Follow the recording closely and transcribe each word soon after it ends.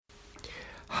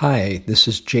Hi, this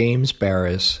is James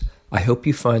Baraz. I hope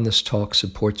you find this talk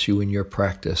supports you in your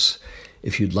practice.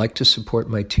 If you'd like to support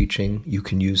my teaching, you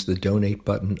can use the donate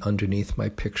button underneath my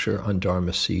picture on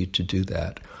Dharma Seed to do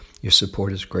that. Your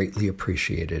support is greatly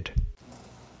appreciated.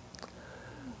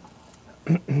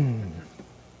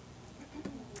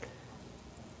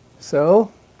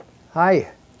 So,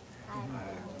 hi.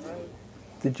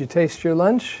 Did you taste your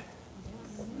lunch?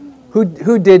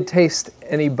 Who did taste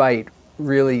any bite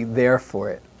really there for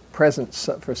it? Present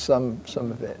for some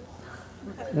of it.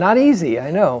 Not easy,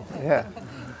 I know, yeah.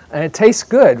 And it tastes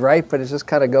good, right? But it's just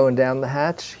kind of going down the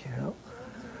hatch, you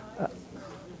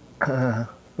know.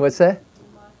 What's that?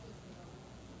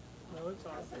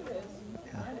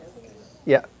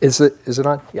 Yeah. Is it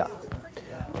on? Yeah.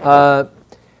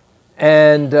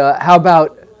 And how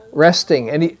about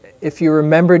resting? If you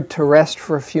remembered to rest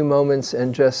for a few moments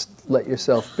and just let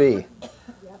yourself be,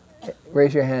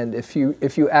 raise your hand. If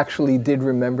you actually did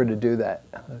remember to do that,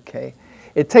 okay.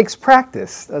 It takes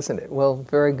practice, doesn't it? Well,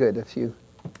 very good if you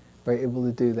were able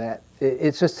to do that.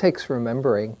 It just takes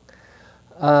remembering.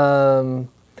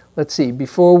 Let's see.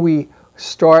 Before we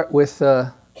start with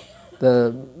the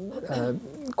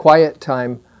quiet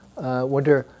time,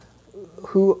 wonder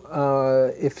who,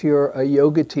 if you're a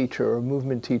yoga teacher or a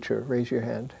movement teacher, raise your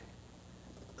hand.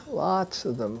 Lots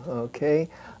of them, okay.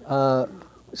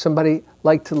 Somebody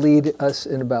like to lead us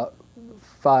in about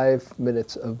 5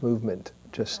 minutes of movement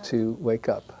just to wake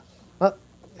up. Oh,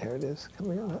 there it is.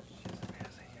 Come here.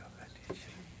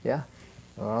 Yeah?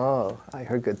 Oh, I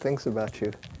heard good things about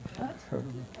you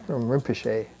from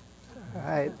Rinpoche. All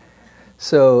right.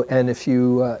 So, and if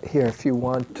you, if you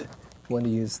want to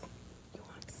use...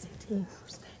 Sitting or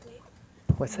standing?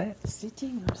 What's that?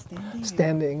 Sitting or standing?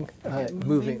 Standing,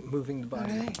 moving the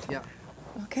body. Right. Yeah.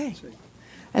 Okay.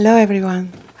 Hello,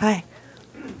 everyone. Hi.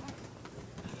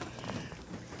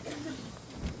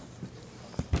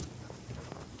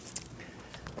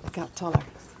 Got taller.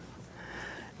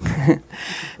 You can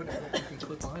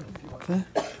clip on if you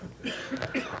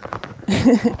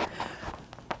want.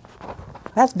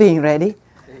 That's being ready.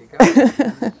 There you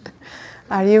go.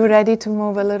 Are you ready to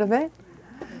move a little bit?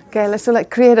 Okay, let's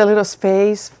create a little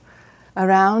space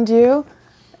around you,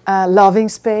 loving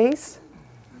space.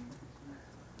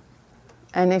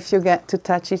 And if you get to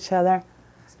touch each other,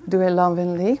 do it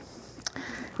lovingly.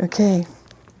 Okay.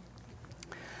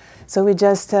 So we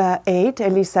just ate,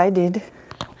 at least I did.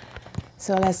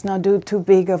 So let's not do too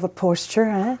big of a posture.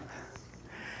 Eh?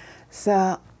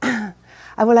 So I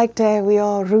would like we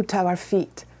all root our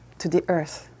feet to the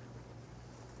earth.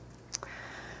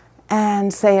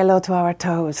 And say hello to our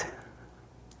toes.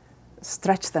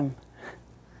 Stretch them.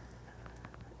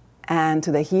 And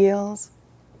to the heels.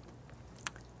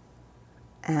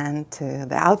 And to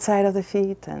the outside of the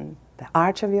feet and the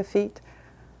arch of your feet.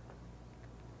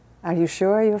 Are you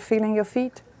sure you're feeling your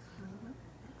feet?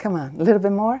 Come on, a little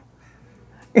bit more.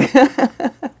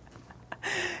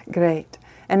 Great.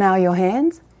 And now your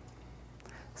hands.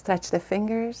 Stretch the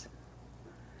fingers.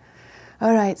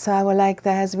 All right, so I would like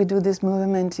that as we do this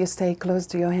movement, you stay close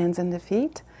to your hands and the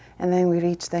feet. And then we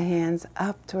reach the hands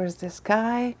up towards the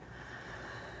sky.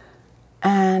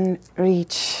 And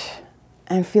reach.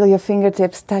 And feel your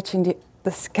fingertips touching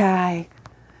the sky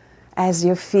as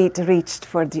your feet reached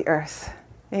for the earth.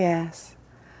 Yes.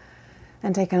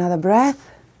 And take another breath.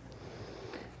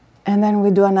 And then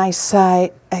we do a nice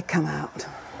sigh and come out.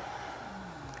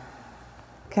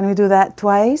 Can we do that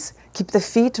twice? Keep the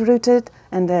feet rooted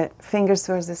and the fingers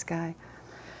towards the sky.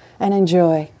 And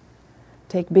enjoy.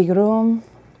 Take big room,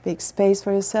 big space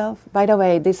for yourself. By the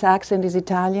way, this accent is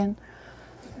Italian.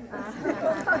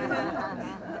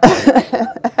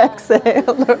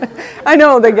 Exhale. I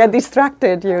know, they get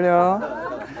distracted, you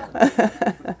know.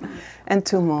 And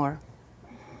 2 more.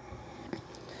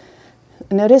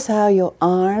 Notice how your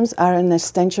arms are an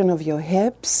extension of your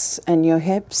hips, and your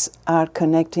hips are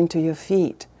connecting to your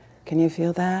feet. Can you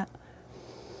feel that?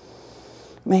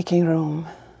 Making room.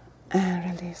 And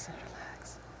release and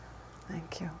relax.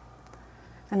 Thank you.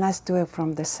 And let's do it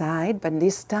from the side, but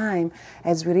this time,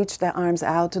 as we reach the arms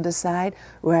out to the side,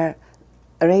 we're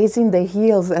raising the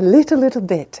heels a little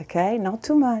bit, okay? Not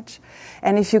too much.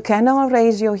 And if you cannot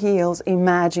raise your heels,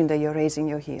 imagine that you're raising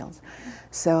your heels.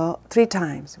 So 3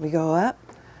 times. We go up.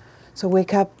 So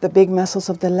wake up the big muscles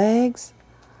of the legs.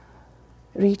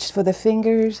 Reach for the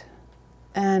fingers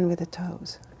and with the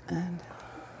toes. And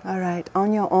all right,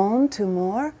 on your own, 2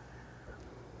 more.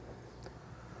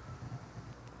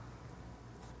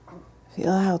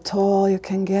 Feel how tall you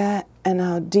can get and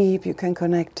how deep you can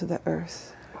connect to the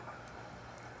earth.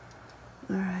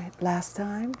 All right, last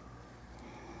time.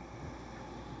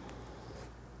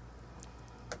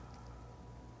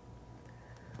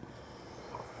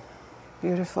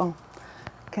 Beautiful.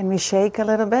 Can we shake a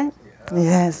little bit? Yeah.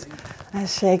 Yes.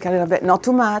 Let's shake a little bit. Not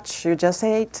too much. You just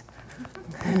ate.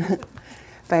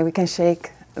 But we can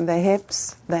shake the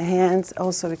hips, the hands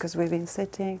also because we've been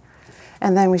sitting.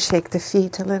 And then we shake the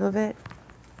feet a little bit.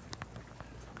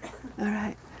 All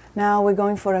right. Now we're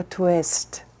going for a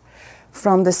twist.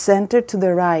 From the center to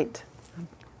the right.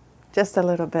 Just a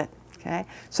little bit. Okay?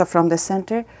 So from the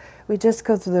center, we just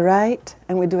go to the right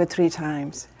and we do it 3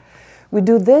 times. We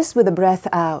do this with the breath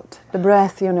out. The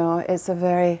breath, you know, is a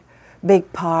very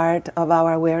big part of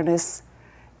our awareness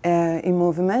in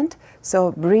movement.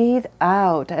 So breathe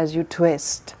out as you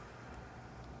twist.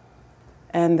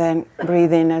 And then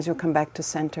breathe in as you come back to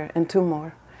center. And 2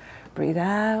 more. Breathe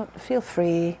out, feel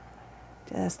free.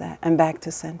 Just that. And back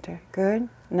to center. Good.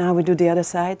 Now we do the other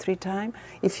side 3 times.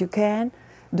 If you can,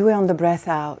 do it on the breath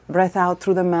out. Breath out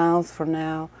through the mouth for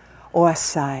now, or a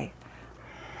sigh.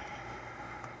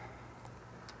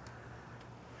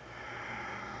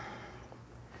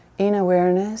 In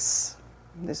awareness,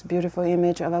 this beautiful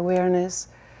image of awareness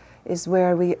is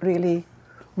where we really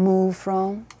move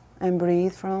from and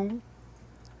breathe from.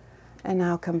 And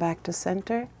now come back to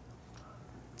center.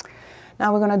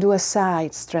 Now we're going to do a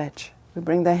side stretch. We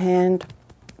bring the hand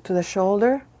to the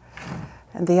shoulder,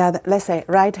 and the other, let's say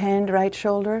right hand, right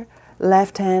shoulder,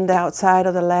 left hand outside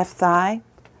of the left thigh,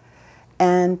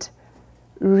 and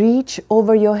reach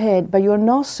over your head, but you're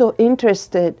not so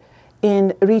interested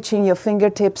in reaching your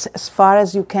fingertips as far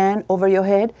as you can over your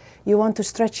head. You want to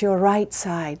stretch your right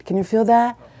side. Can you feel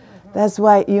that? That's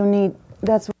why you need,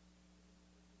 that's why.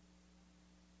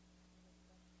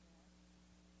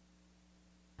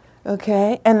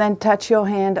 Okay, and then touch your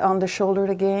hand on the shoulder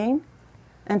again.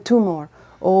 And 2 more.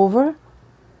 Over.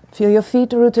 Feel your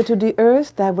feet rooted to the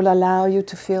earth. That will allow you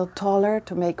to feel taller,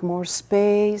 to make more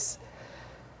space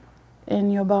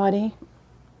in your body.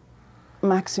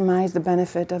 Maximize the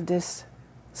benefit of this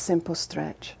simple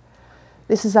stretch.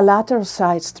 This is a lateral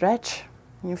side stretch.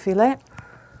 You feel it?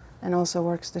 And also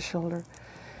works the shoulder.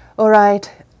 All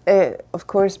right. Of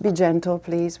course, be gentle,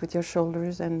 please, with your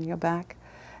shoulders and your back.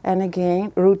 And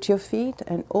again, root your feet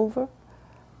and over.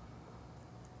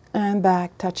 And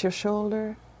back, touch your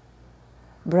shoulder.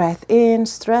 Breath in,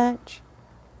 stretch.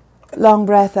 Long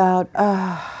breath out.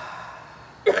 Ah.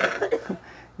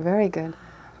 Very good.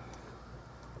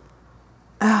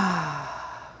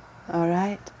 Ah. All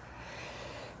right.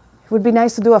 It would be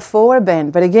nice to do a forward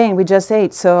bend, but again, we just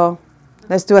ate, so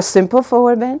let's do a simple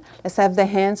forward bend. Let's have the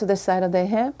hands to the side of the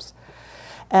hips.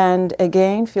 And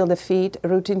again, feel the feet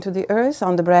rooting to the earth.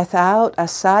 On the breath out,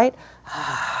 aside.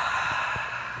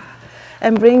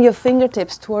 And bring your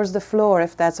fingertips towards the floor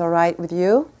if that's all right with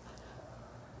you.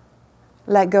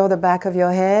 Let go the back of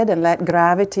your head and let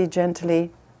gravity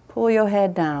gently pull your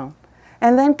head down.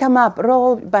 And then come up,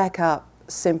 roll back up,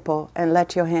 simple, and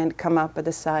let your hand come up at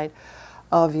the side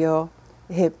of your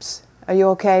hips. Are you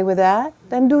okay with that?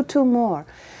 Then do 2 more.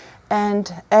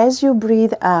 And as you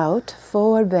breathe out,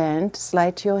 forward bend,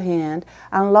 slide your hand,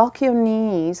 unlock your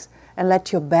knees and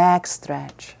let your back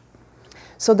stretch.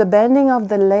 So the bending of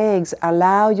the legs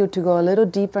allow you to go a little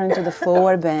deeper into the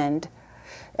forward bend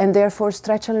and therefore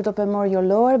stretch a little bit more your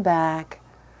lower back,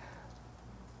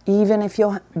 even if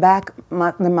your back,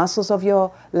 the muscles of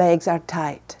your legs are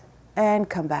tight. And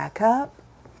come back up.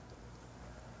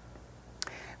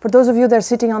 For those of you that are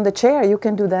sitting on the chair, you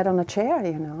can do that on a chair,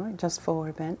 you know, just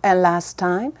forward bend. And last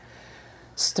time,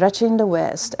 stretching the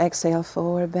waist. Exhale,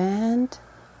 forward bend.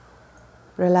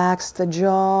 Relax the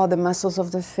jaw, the muscles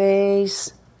of the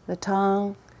face, the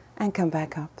tongue, and come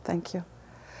back up. Thank you.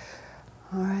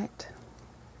 All right.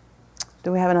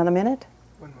 Do we have another minute?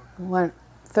 1 more.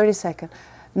 30 seconds.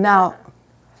 Now,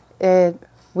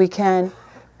 we can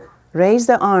raise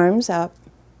the arms up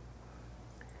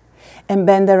and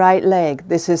bend the right leg.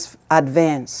 This is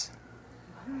advance.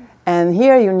 And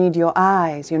here you need your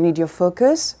eyes, you need your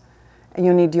focus, and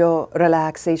you need your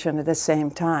relaxation at the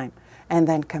same time. And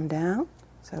then come down.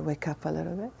 So wake up a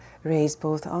little bit. Raise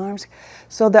both arms.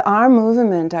 So the arm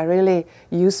movement are really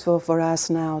useful for us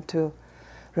now to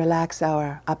relax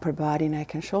our upper body,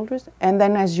 neck, and shoulders. And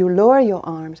then as you lower your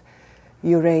arms,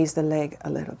 you raise the leg a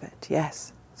little bit.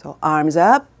 Yes. So arms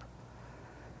up,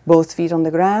 both feet on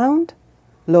the ground.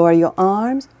 Lower your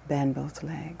arms, bend both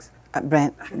legs.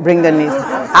 Bring the knees.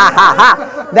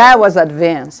 That was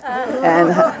advanced.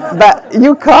 But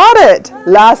you caught it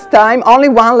last time, only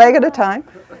 1 leg at a time.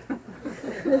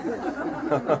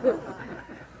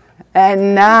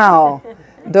 And now,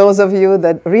 those of you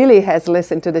that really has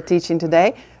listened to the teaching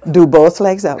today, do both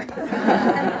legs up.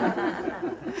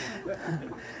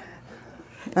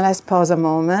 And let's pause a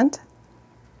moment.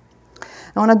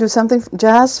 I want to do something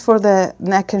just for the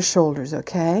neck and shoulders,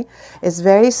 okay? It's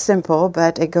very simple,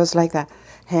 but it goes like that.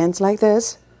 Hands like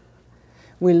this.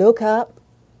 We look up,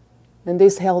 and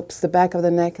this helps the back of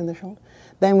the neck and the shoulder.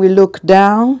 Then we look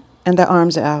down, and the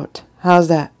arms out. How's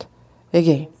that?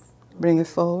 Again, bring it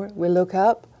forward. We look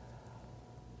up,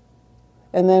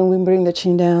 and then we bring the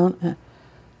chin down.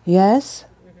 Yes?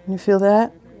 You feel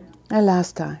that? And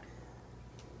last time.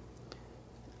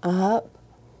 Up.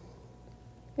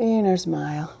 Inner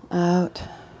smile. Out.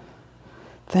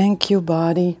 Thank you,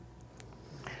 body.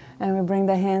 And we bring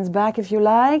the hands back if you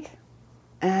like.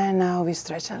 And now we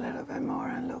stretch a little bit more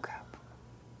and look up.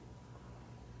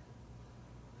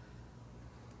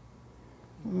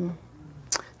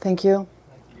 Thank you.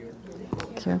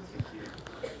 Thank you.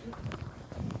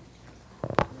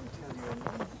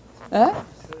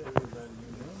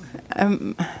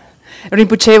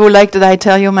 Rinpoche would like that I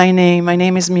tell you my name. My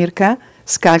name is Mirka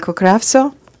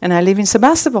Skalko-Kravso, and I live in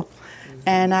Sebastopol.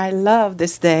 And I love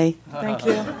this day. Thank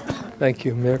you. Thank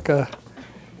you, Mirka.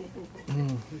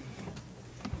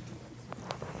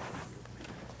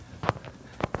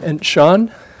 And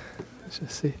Sean? Let's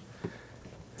just see.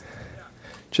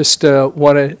 Just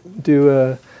want to do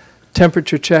a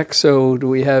temperature check. So do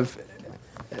we have...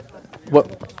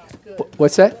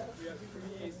 What's that?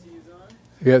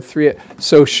 You have 3.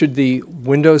 So should the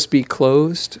windows be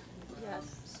closed?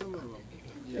 Yes.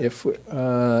 If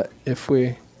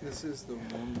we. This is the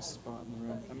warmest spot in the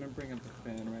room. I'm gonna bring up the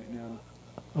fan right now.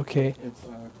 Okay. It's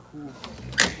cool.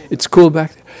 It's cool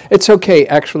back there. It's okay.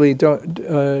 Actually,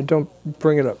 don't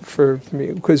bring it up for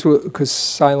me because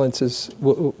silence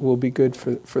will be good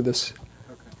for this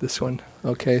one.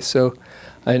 Okay. So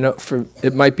I know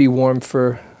it might be warm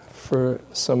for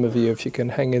some of you, if you can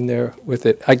hang in there with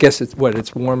it. I guess it's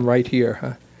warm right here,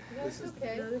 huh? That's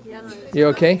okay. You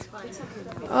okay?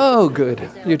 Oh, good.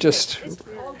 You're just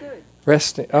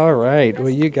resting. All right. Well,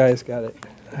 you guys got it.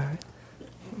 All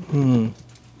right.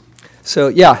 So,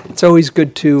 yeah, it's always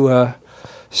good to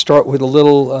start with a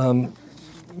little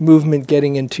movement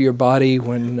getting into your body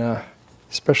when,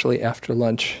 especially after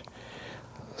lunch.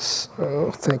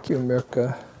 So, thank you,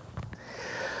 Mirka.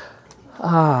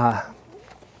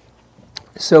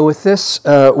 So with this,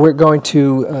 we're going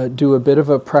to do a bit of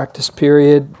a practice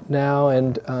period now,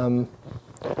 and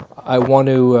I want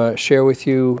to share with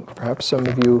you, perhaps some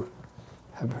of you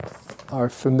are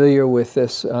familiar with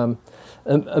this, a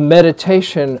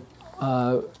meditation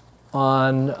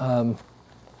on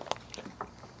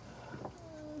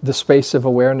the space of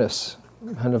awareness,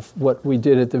 kind of what we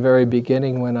did at the very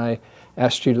beginning when I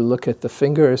asked you to look at the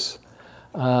fingers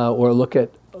or look at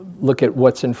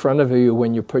what's in front of you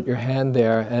when you put your hand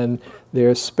there, and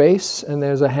there's space and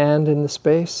there's a hand in the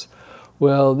space.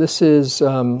 Well, this is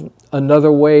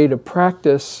another way to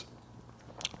practice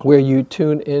where you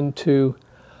tune into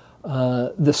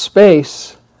the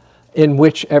space in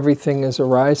which everything is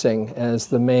arising as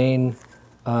the main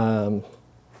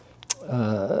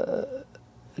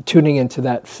tuning into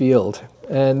that field.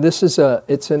 And this is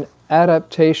it's an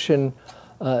adaptation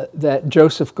that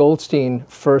Joseph Goldstein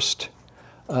first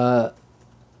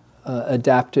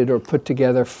adapted or put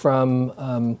together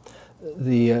from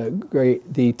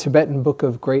the Tibetan Book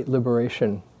of Great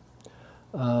Liberation.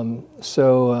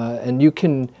 And you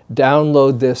can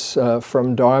download this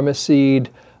from Dharma Seed.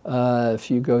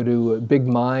 If you go to Big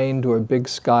Mind or Big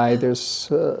Sky,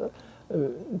 there's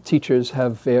teachers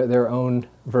have their own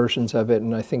versions of it,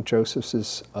 and I think Joseph's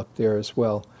is up there as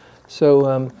well.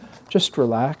 So just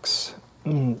relax.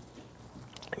 You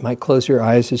might close your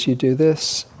eyes as you do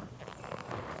this.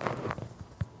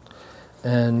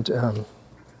 And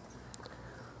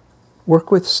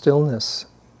work with stillness.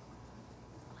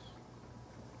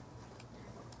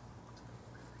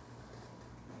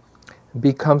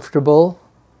 Be comfortable.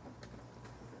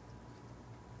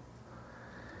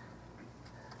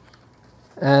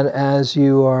 And as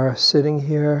you are sitting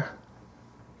here,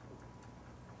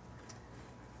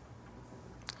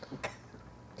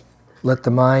 let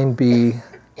the mind be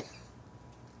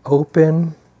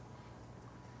open,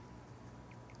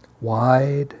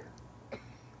 wide,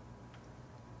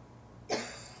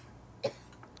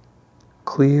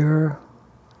 clear,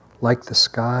 like the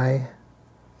sky.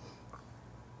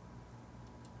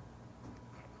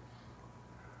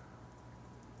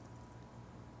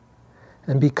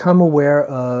 And become aware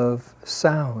of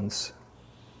sounds.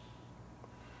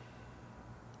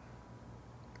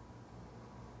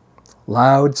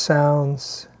 Loud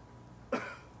sounds,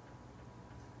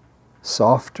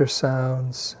 softer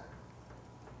sounds,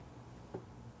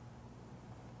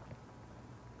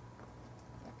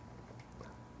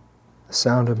 the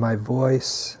sound of my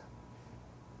voice,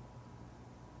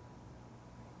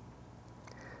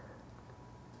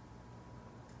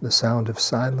 the sound of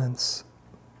silence.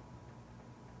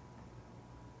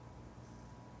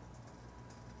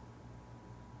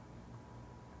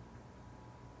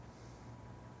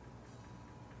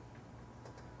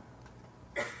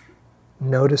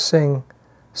 Noticing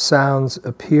sounds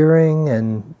appearing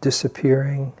and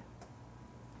disappearing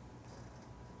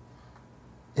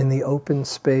in the open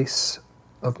space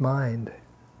of mind.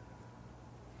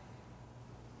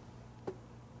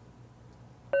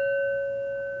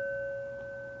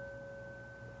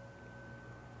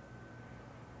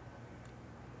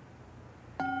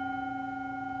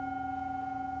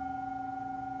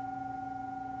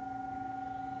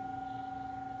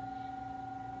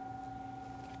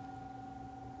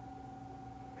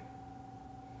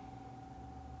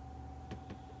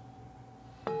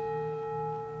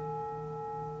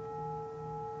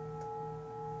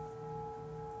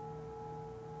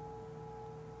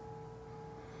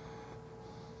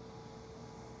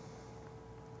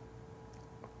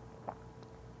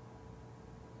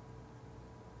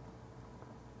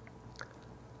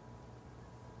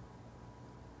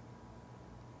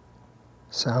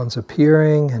 Sounds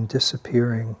appearing and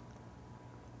disappearing.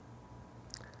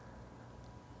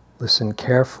 Listen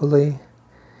carefully,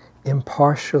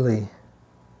 impartially.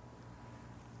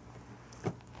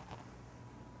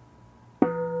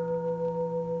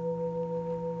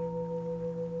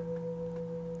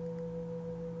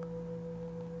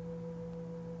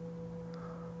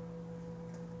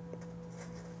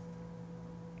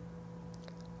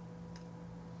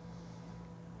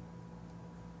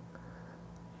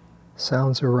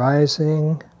 Sounds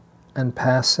arising and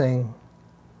passing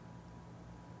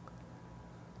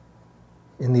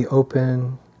in the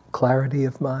open clarity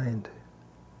of mind.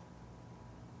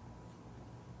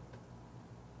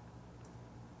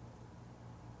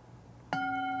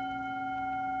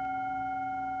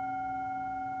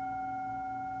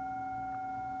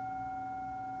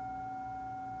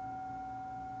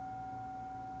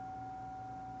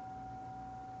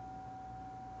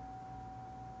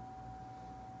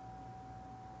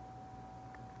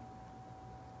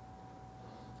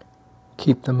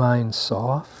 Keep the mind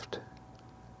soft,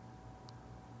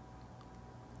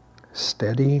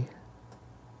 steady,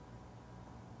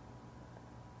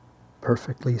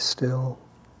 perfectly still.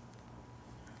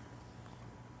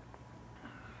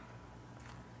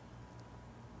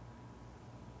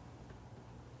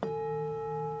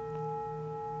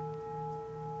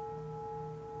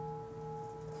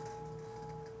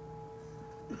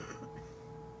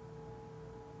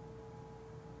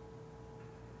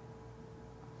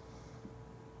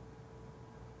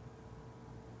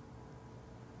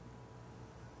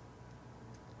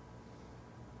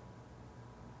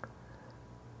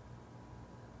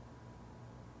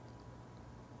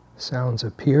 Sounds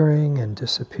appearing and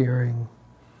disappearing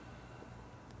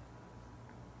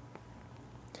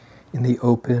in the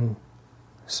open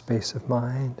space of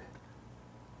mind.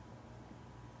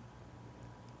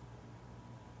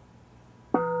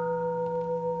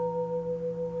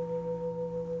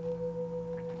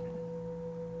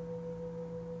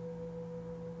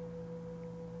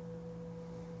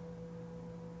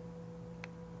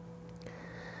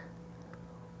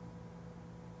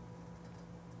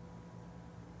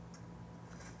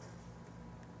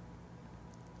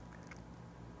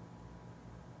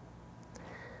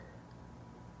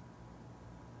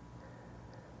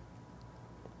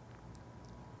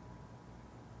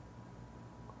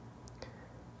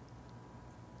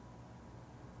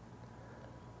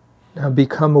 Now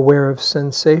become aware of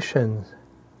sensations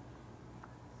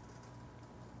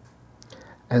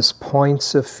as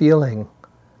points of feeling,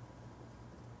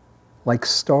 like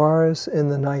stars in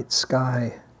the night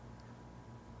sky.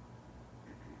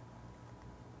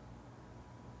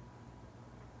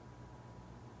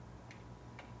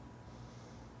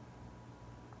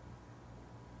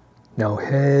 No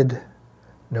head,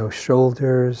 no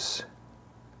shoulders,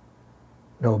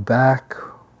 no back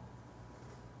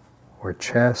or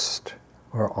chest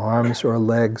or arms or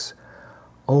legs,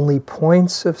 only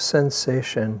points of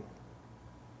sensation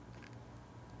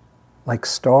like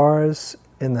stars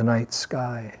in the night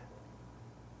sky.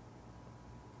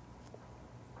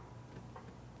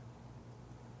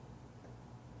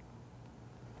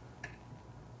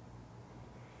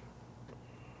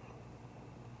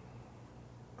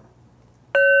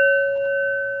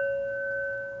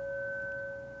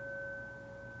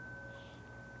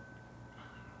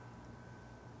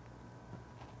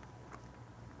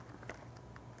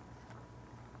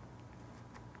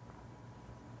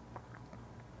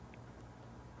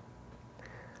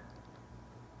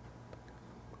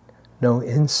 No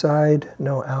inside,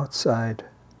 no outside.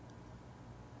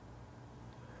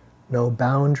 No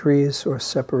boundaries or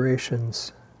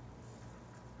separations.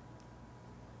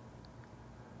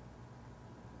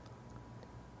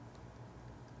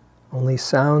 Only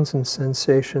sounds and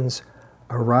sensations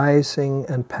arising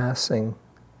and passing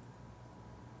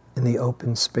in the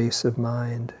open space of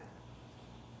mind.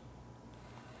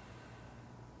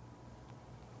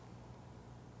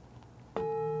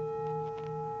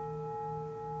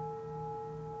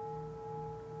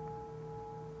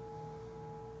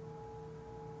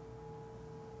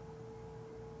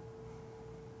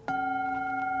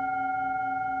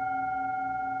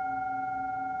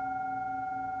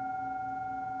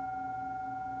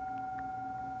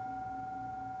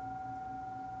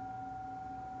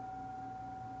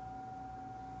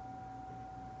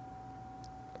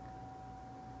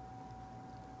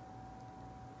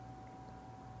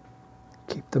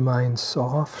 Keep the mind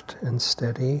soft and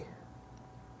steady,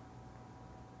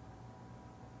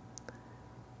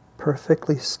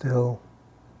 perfectly still.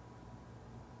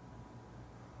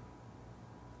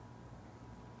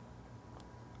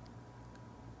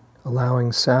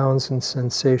 Allowing sounds and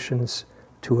sensations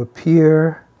to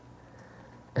appear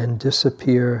and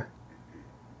disappear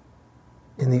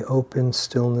in the open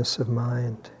stillness of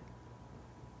mind.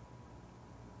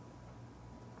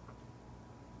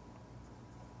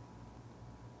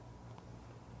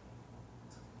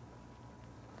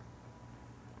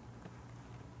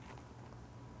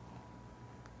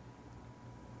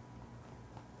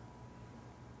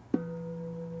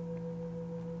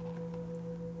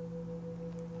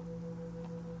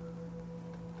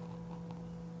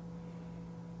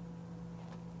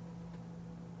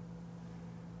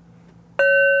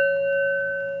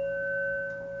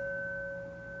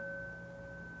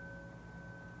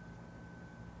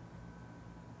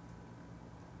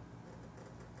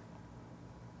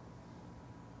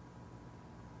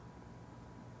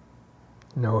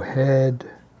 No head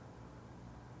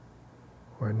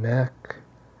or neck,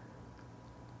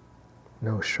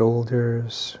 no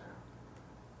shoulders,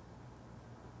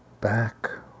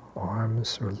 back,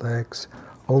 arms or legs,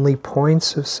 only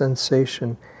points of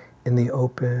sensation in the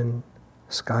open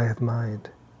sky of mind.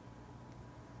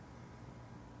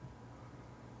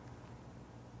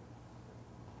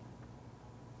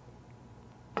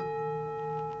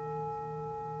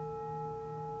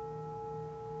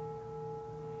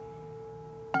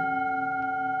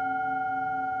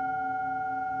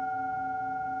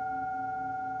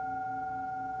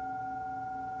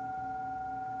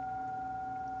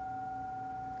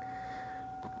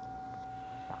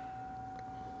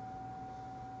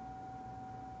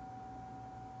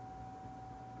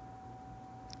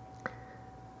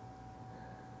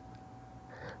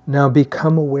 Now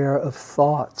become aware of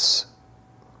thoughts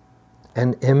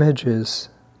and images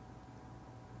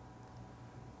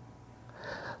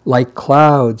like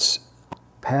clouds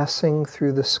passing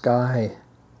through the sky.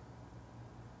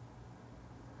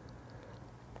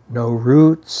 No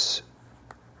roots,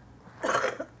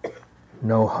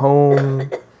 no home,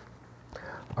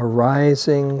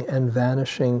 arising and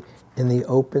vanishing in the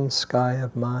open sky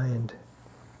of mind.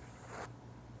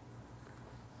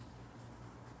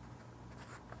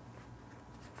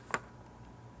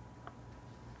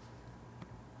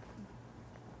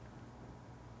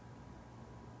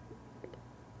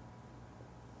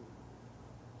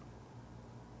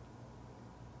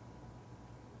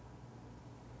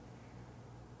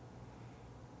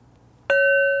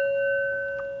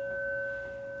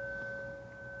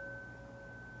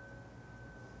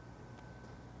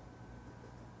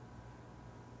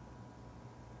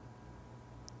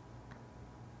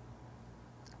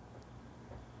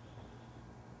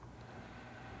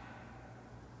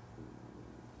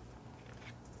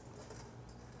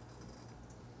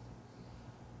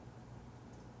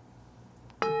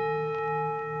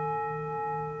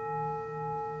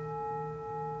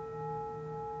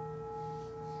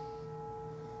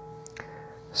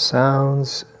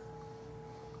 Sounds,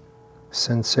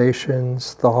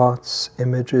 sensations, thoughts,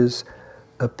 images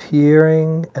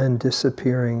appearing and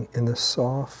disappearing in the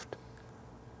soft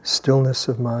stillness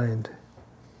of mind.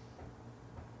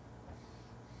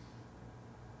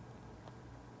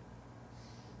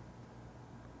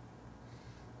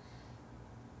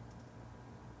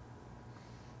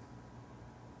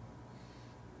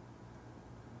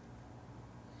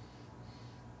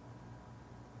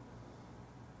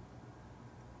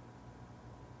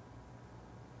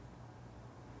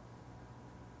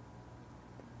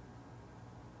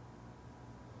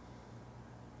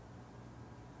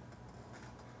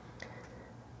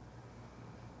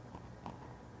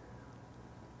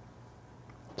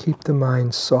 Keep the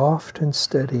mind soft and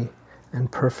steady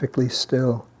and perfectly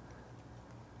still.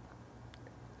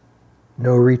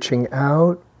 No reaching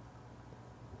out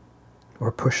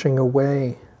or pushing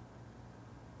away.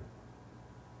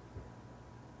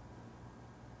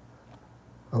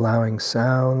 Allowing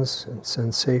sounds and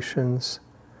sensations,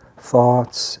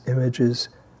 thoughts, images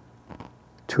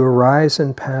to arise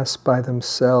and pass by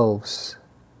themselves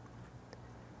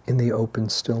in the open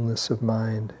stillness of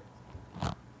mind.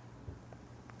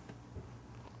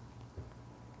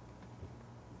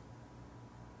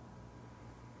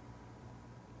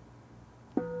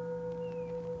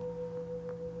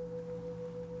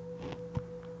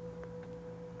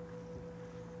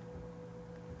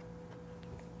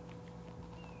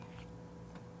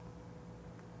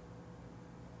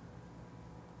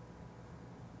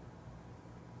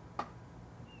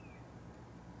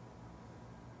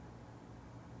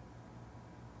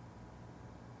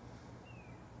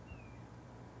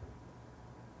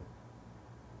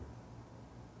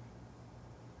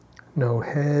 No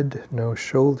head, no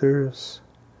shoulders,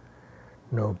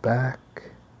 no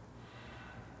back,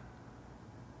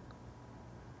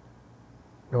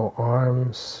 no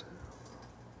arms,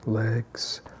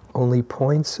 legs, only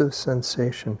points of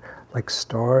sensation like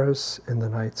stars in the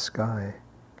night sky.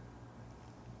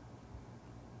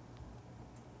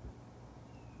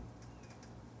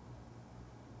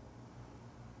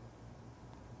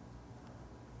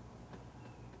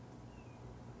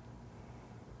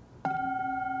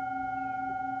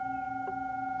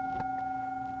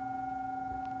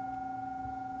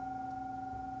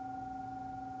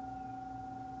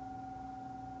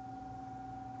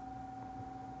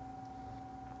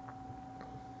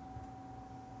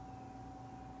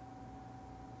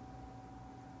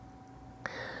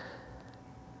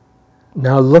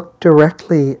 Now look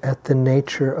directly at the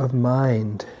nature of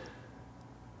mind.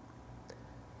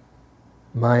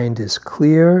 Mind is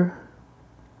clear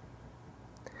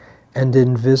and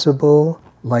invisible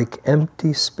like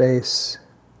empty space,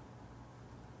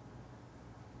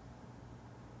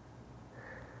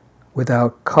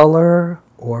 without color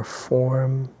or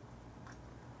form.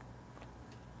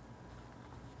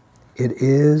 It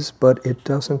is, but it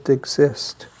doesn't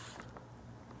exist.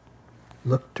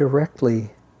 Look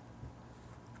directly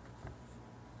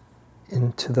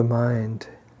into the mind.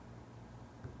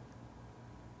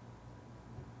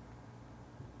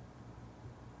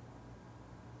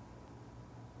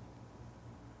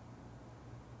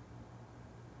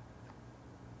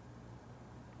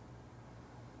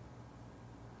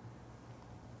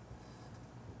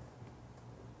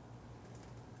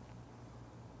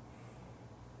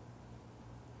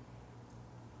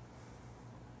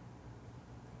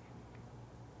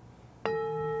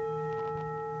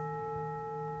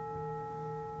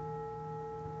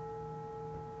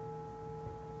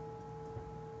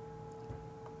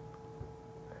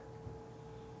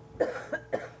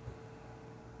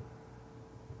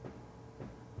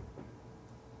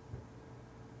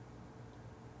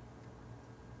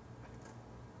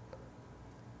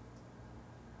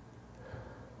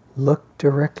 Look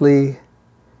directly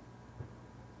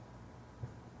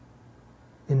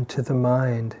into the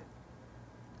mind.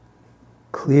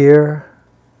 Clear,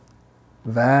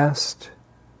 vast,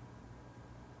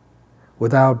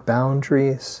 without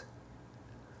boundaries,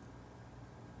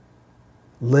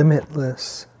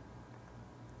 limitless.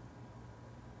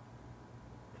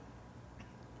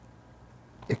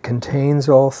 It contains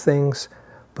all things,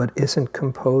 but isn't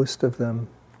composed of them.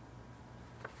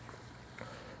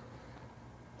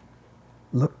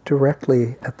 Look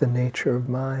directly at the nature of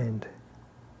mind.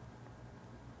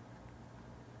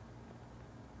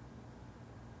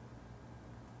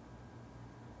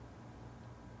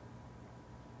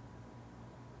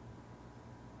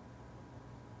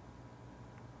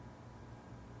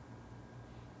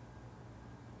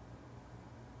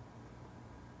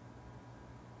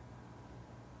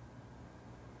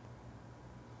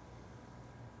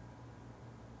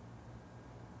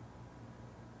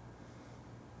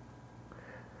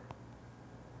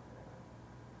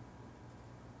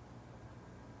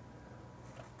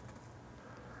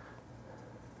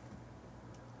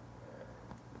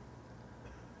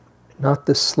 Not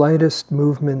the slightest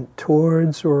movement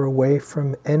towards or away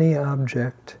from any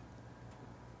object.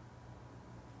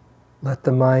 Let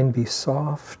the mind be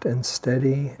soft and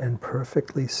steady and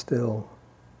perfectly still.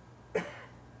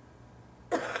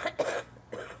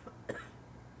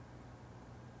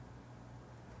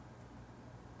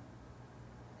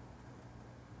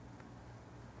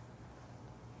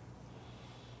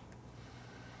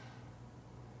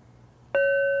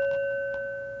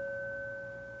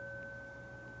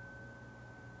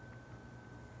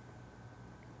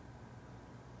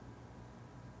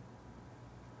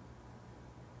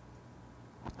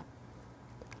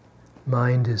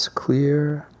 Mind is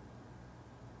clear,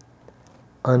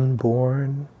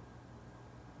 unborn,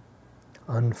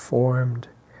 unformed.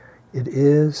 It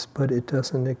is, but it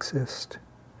doesn't exist.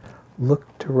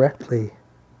 Look directly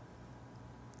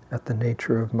at the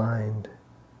nature of mind.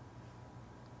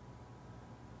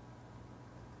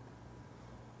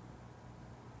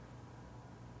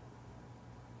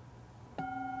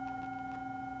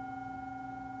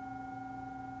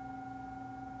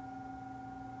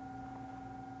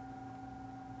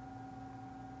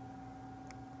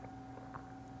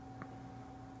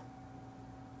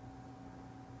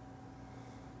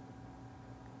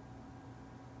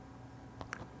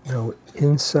 No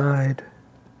inside,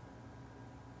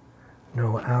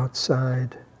 no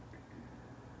outside,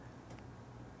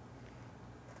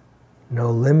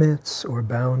 no limits or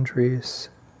boundaries.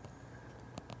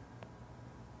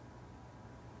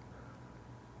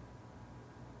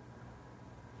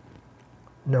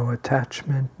 No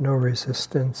attachment, no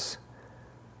resistance,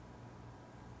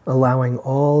 allowing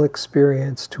all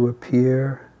experience to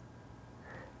appear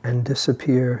and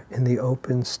disappear in the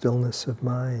open stillness of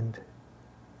mind.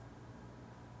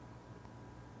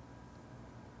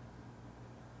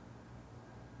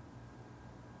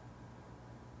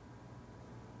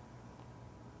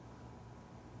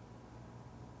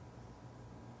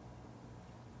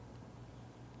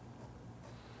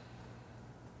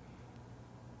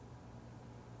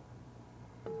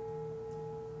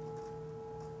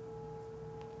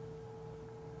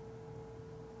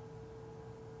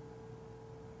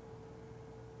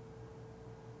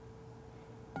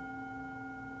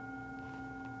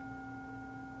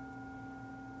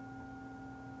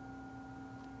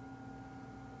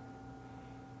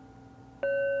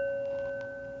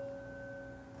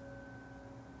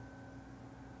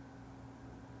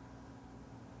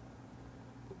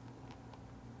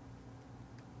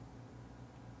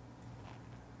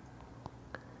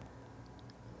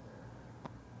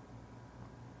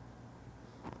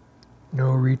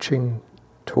 No reaching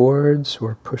towards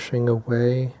or pushing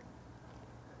away.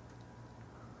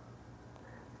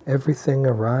 Everything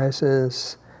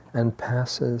arises and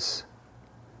passes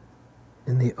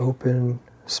in the open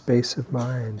space of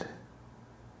mind.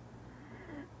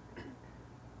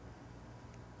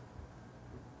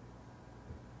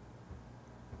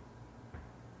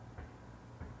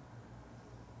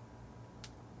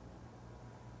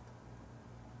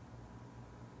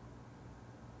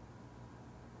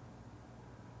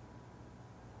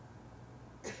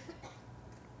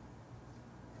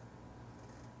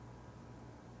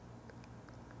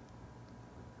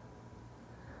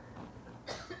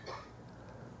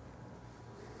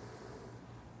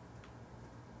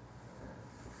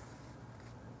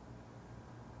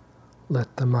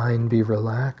 Let the mind be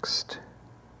relaxed,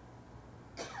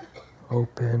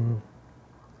 open,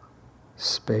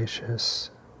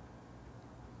 spacious.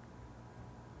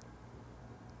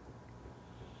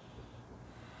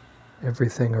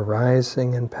 Everything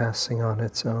arising and passing on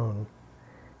its own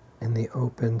in the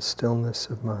open stillness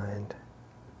of mind.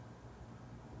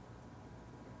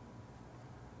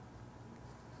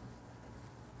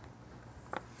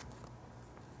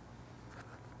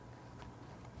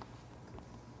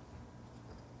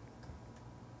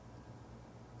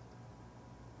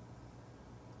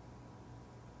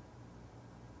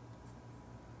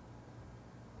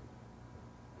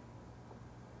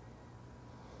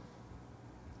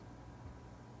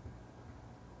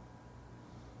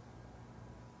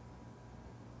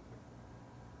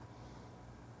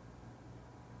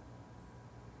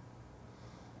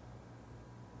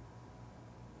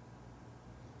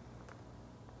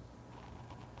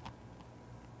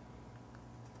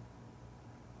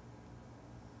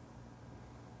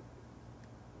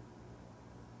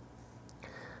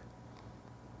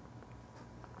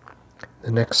 The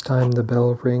next time the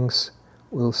bell rings,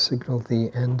 we'll signal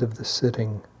the end of the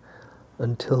sitting.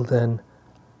 Until then,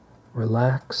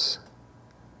 relax,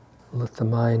 let the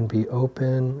mind be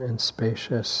open and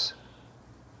spacious,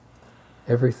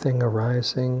 everything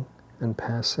arising and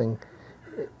passing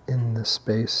in the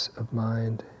space of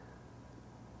mind.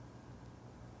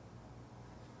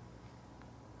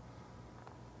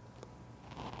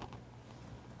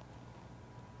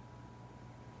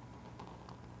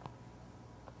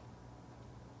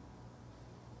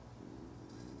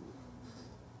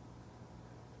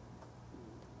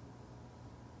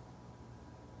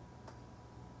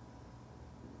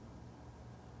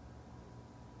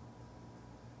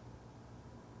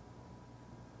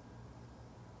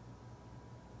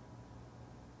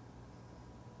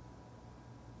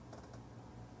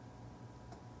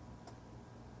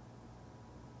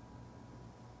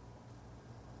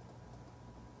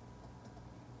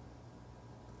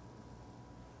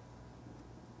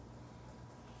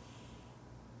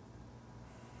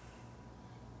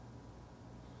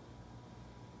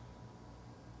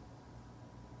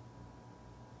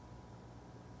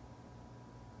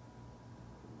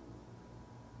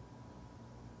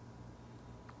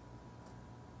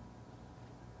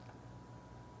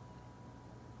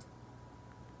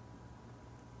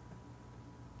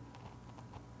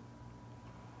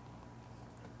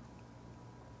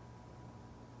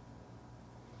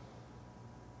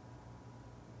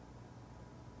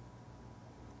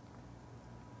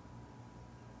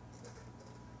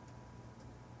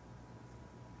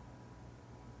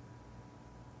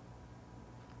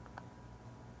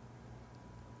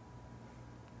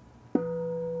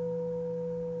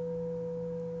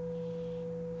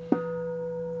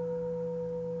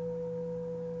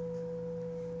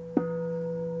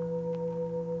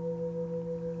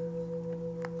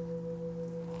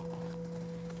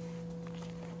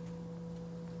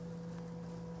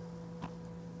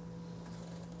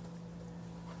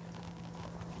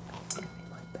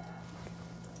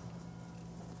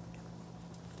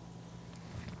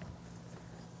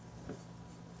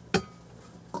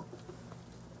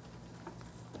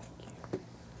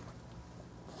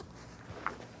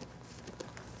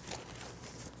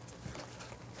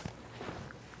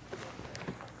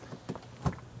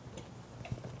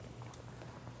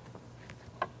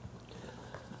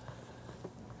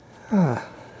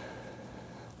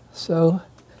 So,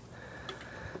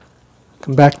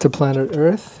 come back to planet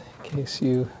Earth in case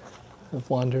you have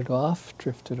wandered off,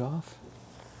 drifted off.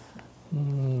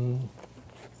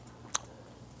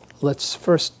 Let's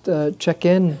first check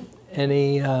in.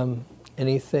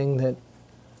 Anything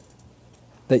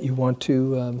that you want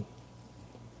to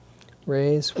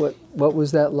raise? What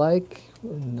was that like?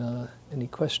 And, any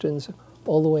questions?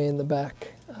 All the way in the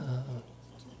back.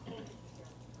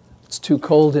 It's too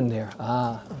cold in there.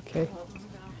 Okay.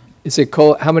 Is it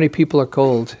cold? How many people are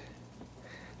cold?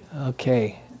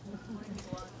 Okay.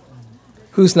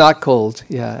 Who's not cold?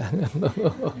 Yeah.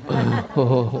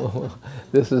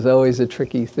 This is always a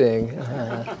tricky thing.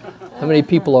 How many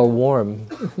people are warm?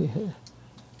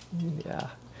 Yeah.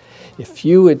 If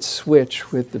you would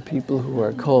switch with the people who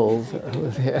are cold.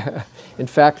 In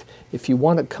fact, if you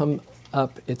want to come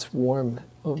up, it's warm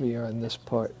over here on this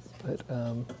part. But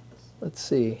let's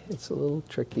see. It's a little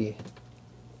tricky.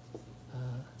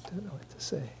 Don't know what to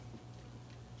say.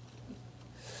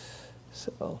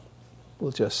 So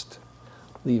we'll just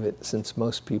leave it since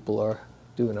most people are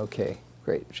doing okay.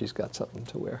 Great, she's got something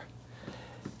to wear.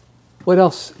 What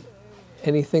else?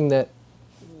 Anything that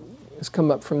has come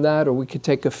up from that, or we could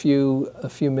take a few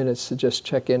minutes to just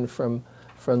check in from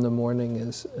the morning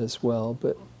as well.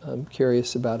 But I'm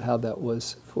curious about how that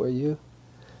was for you.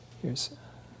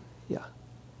 Yeah.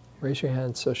 Raise your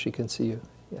hand so she can see you.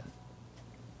 Yeah.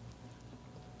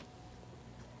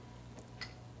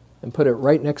 And put it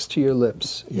right next to your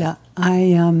lips. Yeah, I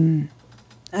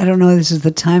don't know if this is the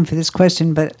time for this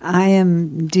question, but I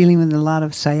am dealing with a lot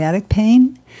of sciatic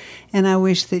pain, and I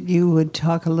wish that you would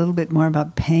talk a little bit more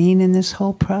about pain in this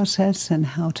whole process and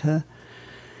how to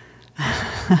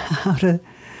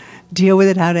deal with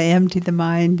it, how to empty the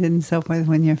mind and so forth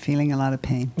when you're feeling a lot of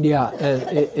pain. Yeah, and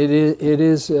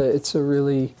it's a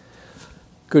really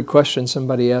good question.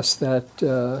 Somebody asked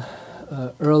that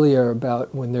earlier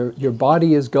about when your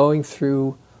body is going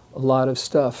through a lot of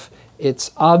stuff.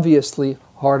 It's obviously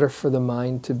harder for the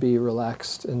mind to be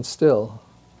relaxed and still.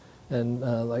 And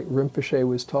like Rinpoche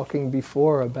was talking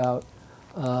before about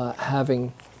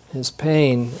having his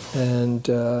pain and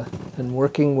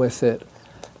working with it.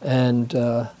 And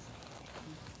a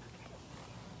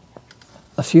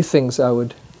few things I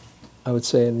would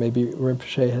say, and maybe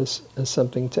Rinpoche has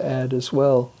something to add as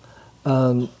well.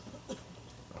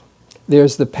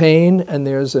 There's the pain, and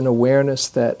there's an awareness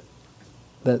that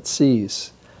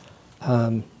sees.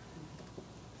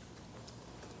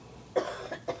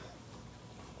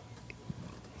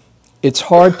 It's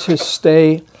hard to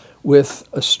stay with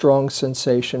a strong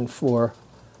sensation for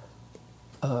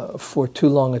too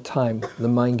long a time. The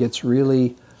mind gets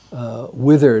really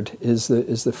withered. Is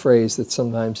the phrase that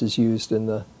sometimes is used in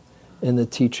the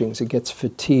teachings. It gets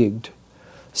fatigued.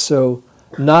 So,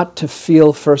 not to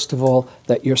feel, first of all,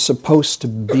 that you're supposed to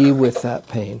be with that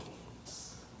pain.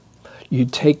 You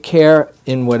take care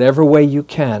in whatever way you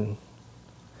can,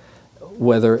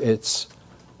 whether it's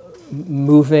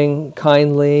moving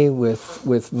kindly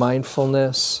with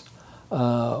mindfulness,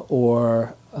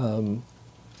 or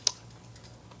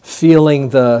feeling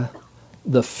the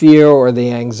fear or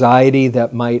the anxiety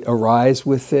that might arise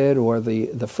with it, or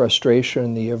the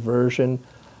frustration, the aversion,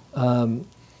 and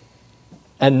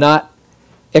not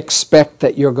expect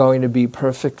that you're going to be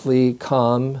perfectly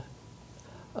calm,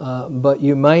 but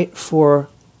you might, from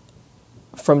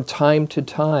time to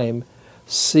time,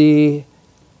 see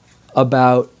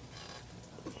about,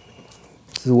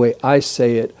 the way I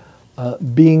say it,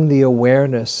 being the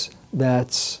awareness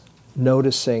that's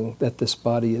noticing that this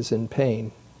body is in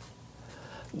pain.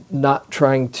 Not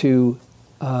trying to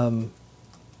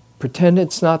pretend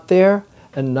it's not there,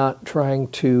 and not trying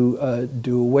to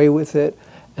do away with it,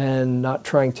 and not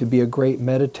trying to be a great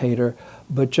meditator,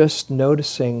 but just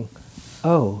noticing,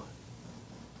 oh,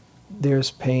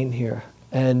 there's pain here.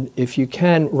 And if you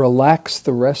can, relax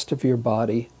the rest of your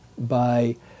body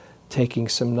by taking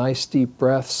some nice deep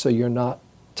breaths so you're not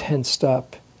tensed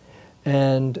up.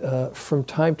 And from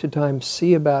time to time,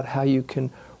 see about how you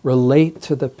can relate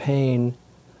to the pain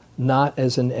not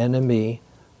as an enemy,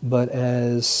 but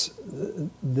as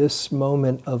this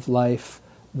moment of life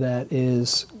that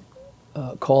is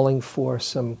calling for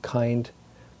some kind,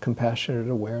 compassionate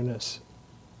awareness,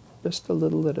 just a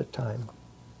little at a time.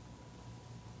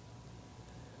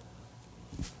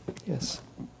 Yes.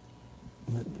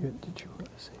 Did you want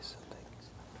to say something?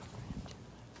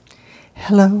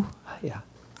 Hello. Yeah.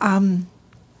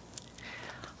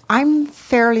 I'm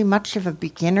fairly much of a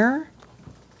beginner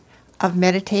of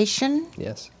meditation,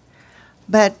 Yes.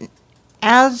 but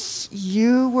as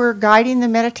you were guiding the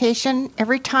meditation,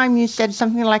 every time you said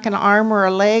something like an arm or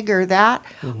a leg or that,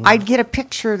 I'd get a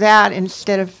picture of that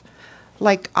instead of,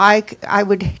 like, I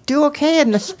would do okay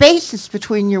in the spaces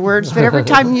between your words, but every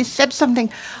time you said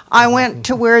something, I went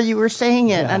to where you were saying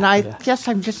it, and I guess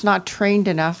I'm just not trained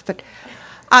enough, but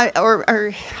I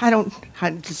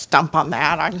just stump on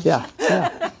that.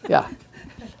 Yeah.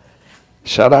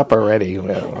 Shut up already.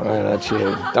 Why don't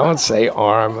you? Don't say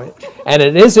arm. And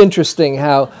it is interesting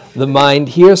how the mind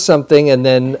hears something, and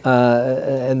then the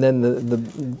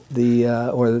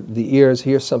ears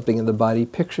hear something, and the body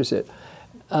pictures it.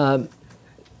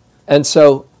 And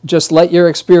so, just let your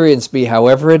experience be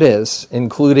however it is,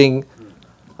 including,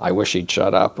 I wish he'd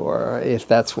shut up, or if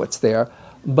that's what's there.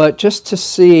 But just to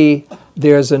see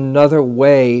there's another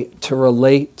way to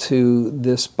relate to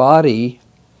this body.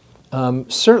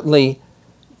 Certainly,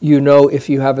 if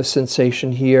you have a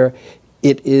sensation here,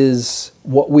 it is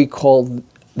what we call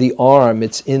the arm.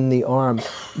 It's in the arm.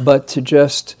 But to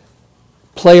just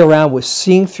play around with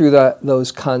seeing through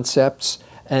those concepts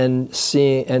and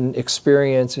seeing and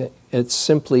experience it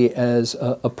simply as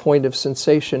a point of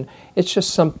sensation, it's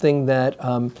just something that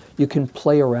you can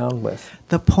play around with.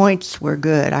 The points were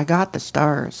good. I got the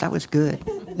stars. That was good.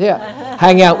 Yeah,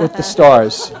 hang out with the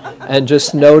stars and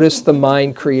just notice the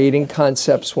mind creating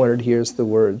concepts when it hears the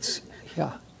words.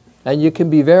 Yeah, and you can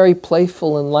be very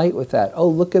playful and light with that. Oh,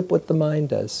 look at what the mind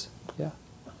does. Yeah.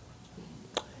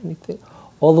 Anything?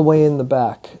 All the way in the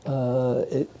back.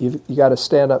 You got to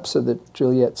stand up so that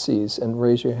Juliet sees and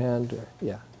raise your hand.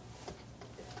 Yeah.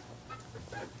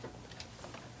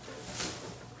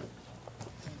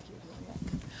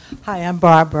 Hi, I'm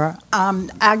Barbara.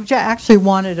 I actually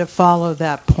wanted to follow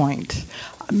that point.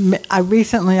 I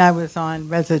was on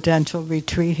residential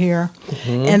retreat here,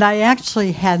 and I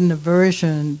actually had an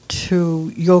aversion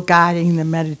to your guiding the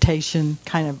meditation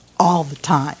kind of all the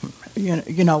time,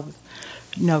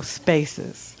 no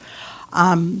spaces.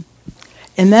 And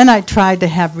then I tried to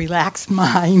have relaxed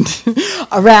mind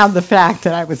around the fact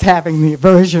that I was having the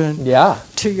aversion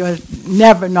to your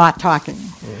never not talking.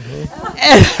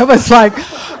 And it was like,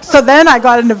 so then I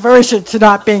got an aversion to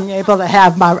not being able to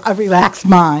have a relaxed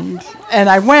mind. And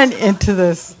I went into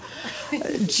this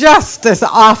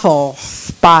awful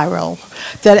spiral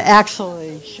that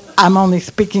actually I'm only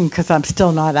speaking because I'm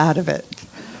still not out of it.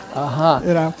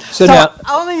 So now,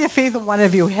 only if either one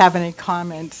of you have any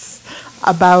comments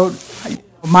about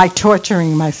my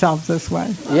torturing myself this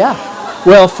way. Yeah.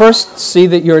 Well, first see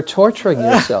that you're torturing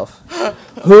yourself.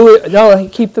 No,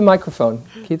 keep the microphone.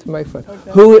 Keep the microphone.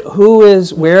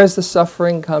 Okay. Where is the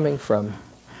suffering coming from?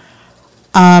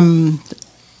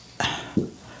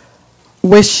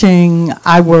 Wishing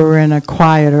I were in a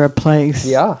quieter place.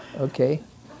 Yeah, okay.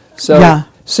 So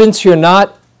since you're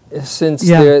not,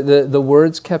 the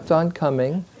words kept on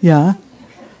coming. Yeah.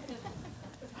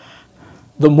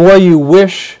 The more you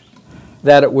wish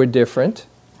that it were different.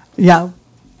 Yeah.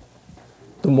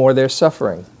 The more they're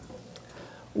suffering.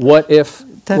 What if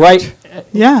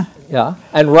Yeah. Yeah.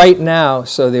 And right now,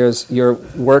 so you're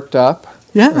worked up.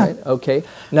 Yeah. Right? Okay.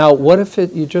 Now, what if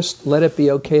you just let it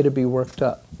be okay to be worked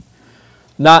up?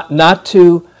 Not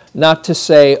to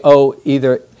say, oh,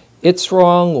 either it's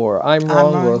wrong or I'm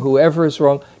wrong or whoever is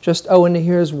wrong. Just, and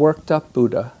here's worked up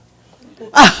Buddha.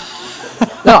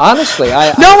 No, honestly,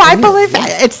 I believe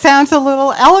that. It sounds a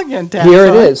little elegant. Actually. Here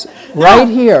it is, right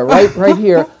here.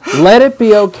 Let it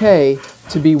be okay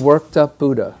to be worked up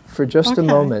Buddha for just a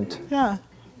moment. Yeah.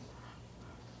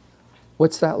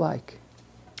 What's that like?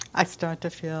 I start to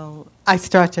feel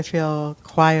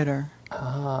quieter.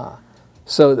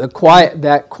 So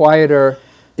that quieter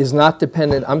is not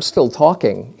dependent. I'm still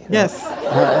talking. Yes.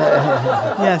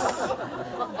 Yes.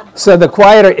 So the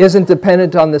quieter isn't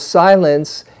dependent on the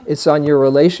silence. It's on your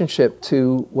relationship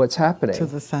to what's happening. To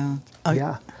the sound.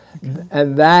 Yeah. Okay.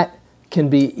 And that can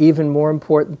be even more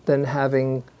important than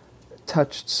having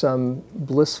touched some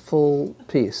blissful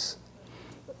peace.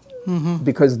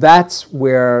 Because that's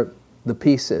where the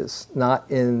peace is, not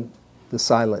in the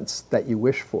silence that you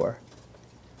wish for.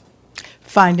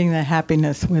 Finding the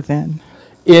happiness within.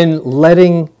 In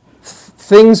letting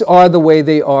things are the way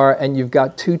they are, and you've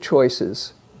got two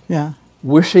choices. Yeah.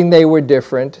 Wishing they were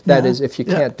different, that is if you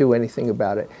can't do anything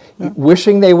about it. Yeah.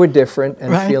 Wishing they were different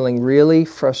and feeling really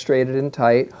frustrated and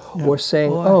tight, or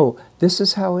saying, this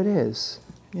is how it is.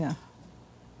 Yeah.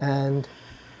 And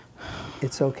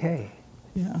it's okay.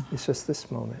 Yeah. It's just this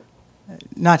moment.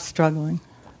 Not struggling.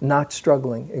 Not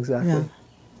struggling, exactly.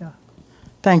 Yeah.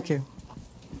 Thank you.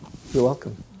 You're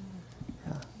welcome.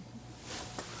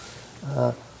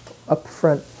 Yeah. Up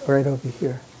front, right over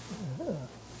here.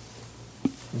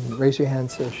 Raise your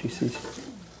hand so she sees you.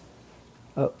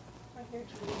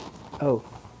 Oh,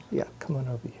 yeah, come on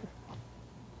over here.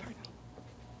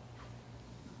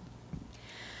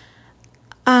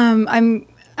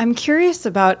 I'm curious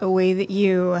about a way that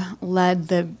you led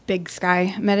the Big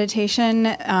Sky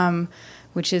meditation,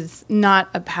 which is not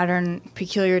a pattern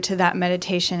peculiar to that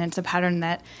meditation. It's a pattern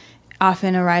that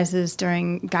often arises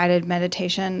during guided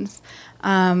meditations,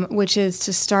 which is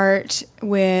to start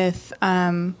with,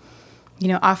 often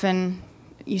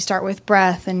you start with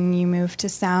breath and you move to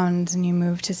sounds and you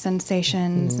move to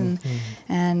sensations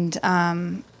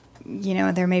and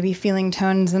there may be feeling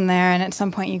tones in there, and at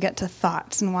some point you get to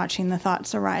thoughts and watching the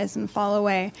thoughts arise and fall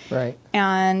away. Right.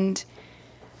 And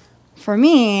for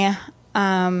me,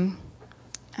 and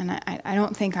I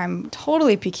don't think I'm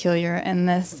totally peculiar in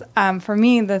this, for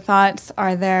me the thoughts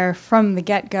are there from the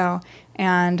get-go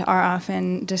and are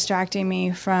often distracting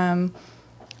me from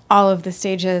all of the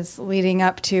stages leading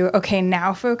up to, okay,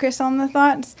 now focus on the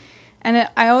thoughts. And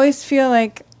I always feel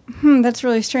like, that's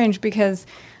really strange, because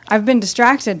I've been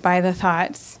distracted by the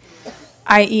thoughts,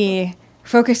 i.e.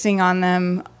 focusing on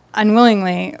them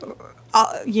unwillingly,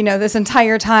 this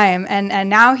entire time. And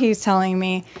now he's telling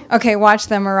me, okay, watch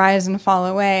them arise and fall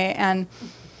away. And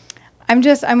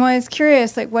I'm always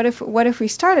curious, like, what if we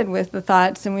started with the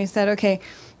thoughts and we said, okay,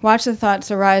 watch the thoughts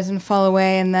arise and fall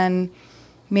away, and then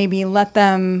maybe let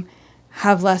them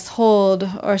have less hold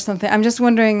or something. I'm just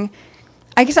wondering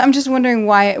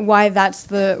why that's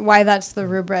the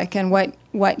rubric, and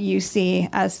what you see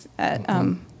as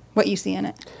what you see in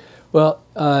it. Well,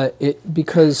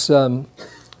 because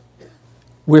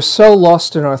we're so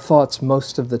lost in our thoughts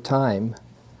most of the time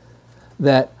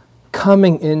that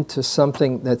coming into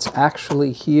something that's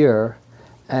actually here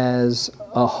as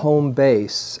a home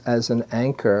base, as an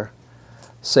anchor,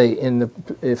 say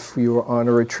if you were on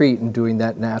a retreat and doing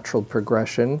that natural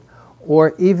progression,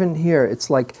 or even here,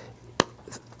 it's like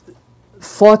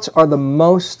thoughts are the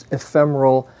most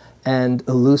ephemeral and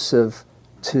elusive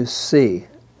to see.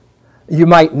 You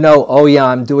might know, oh yeah,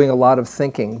 I'm doing a lot of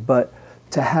thinking, but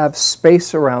to have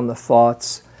space around the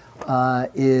thoughts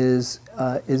is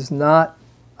not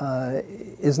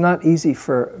easy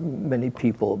for many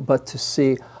people. But to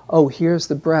see, oh, here's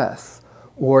the breath,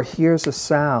 or here's a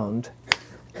sound,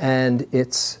 and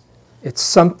it's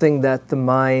something that the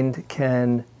mind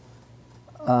can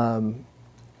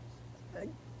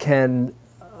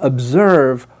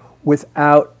observe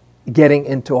without getting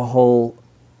into a whole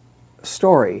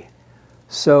story.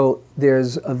 So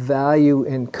there's a value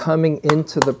in coming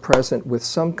into the present with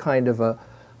some kind of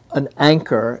an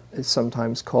anchor, it's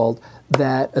sometimes called,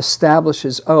 that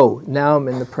establishes, oh, now I'm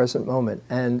in the present moment.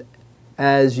 And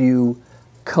as you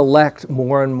collect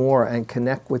more and more and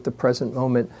connect with the present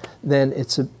moment, then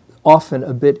it's often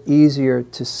a bit easier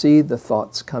to see the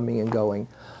thoughts coming and going.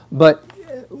 But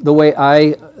the way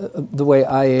I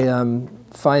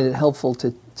find it helpful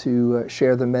to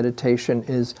share the meditation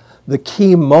is the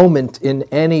key moment in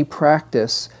any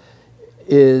practice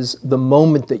is the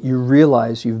moment that you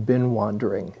realize you've been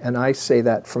wandering. And I say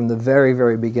that from the very,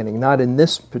 very beginning, not in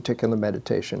this particular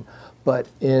meditation, but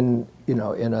in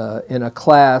a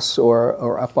class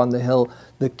or up on the hill.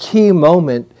 The key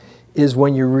moment is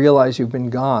when you realize you've been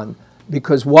gone.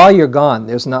 Because while you're gone,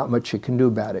 there's not much you can do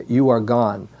about it. You are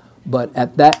gone. But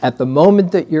at the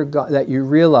moment that that you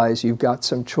realize you've got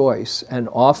some choice, and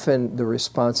often the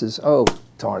response is, oh,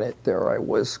 darn it, there I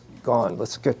was gone,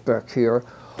 let's get back here.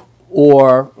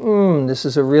 Or, this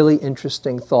is a really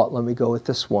interesting thought, let me go with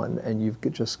this one, and you've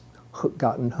just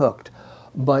gotten hooked.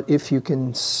 But if you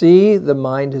can see the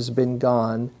mind has been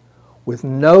gone with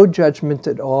no judgment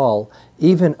at all,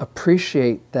 even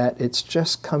appreciate that it's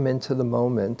just come into the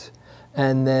moment,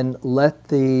 and then let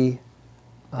the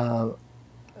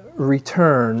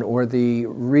return or the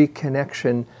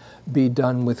reconnection be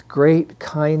done with great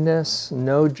kindness,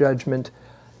 no judgment,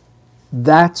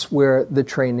 that's where the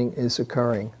training is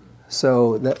occurring.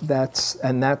 So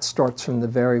that starts from the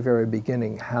very, very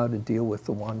beginning, how to deal with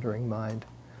the wandering mind.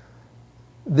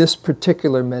 This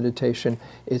particular meditation,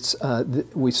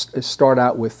 we start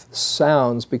out with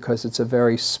sounds because it's a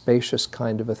very spacious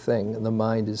kind of a thing, and the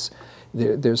mind is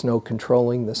there's no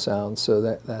controlling the sound. So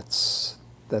that's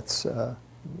the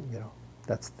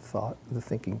thought, the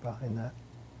thinking behind that.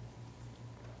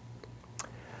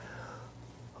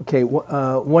 Okay,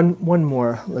 one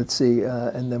more. Let's see,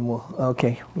 and then we'll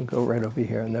go right over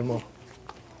here, and then we'll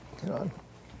get on.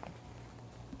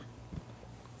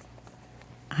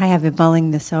 I have been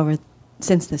mulling this over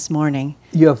since this morning.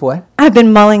 You have what? I've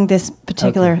been mulling this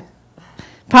particular. Okay.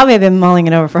 Probably I've been mulling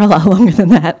it over for a lot longer than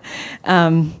that.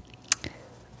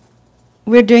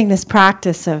 We're doing this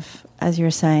practice of, as you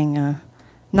were saying,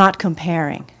 not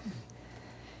comparing.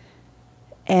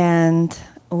 And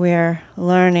we're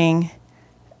learning,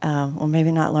 or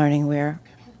maybe not learning, we're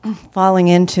falling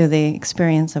into the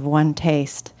experience of one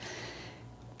taste.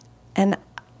 And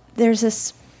there's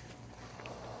this,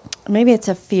 maybe it's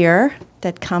a fear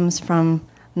that comes from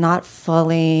not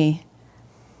fully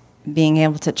being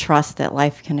able to trust that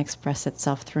life can express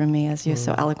itself through me, as you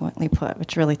so eloquently put,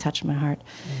 which really touched my heart.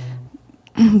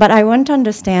 But I want to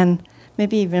understand,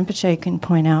 maybe Rinpoche can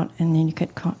point out, and then you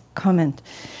could comment.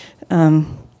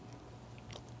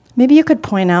 Maybe you could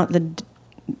point out the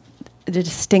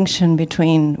distinction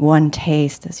between one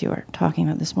taste, as you were talking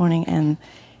about this morning, and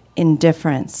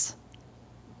indifference.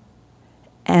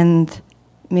 And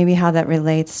maybe how that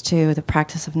relates to the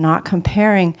practice of not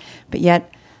comparing, but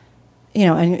yet,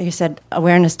 and you said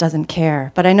awareness doesn't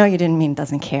care. But I know you didn't mean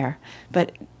doesn't care.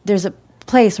 But there's a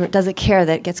place where it doesn't care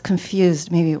that gets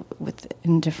confused maybe with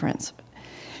indifference.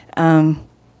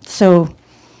 So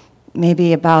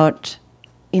maybe about,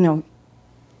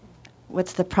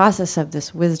 what's the process of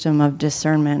this wisdom of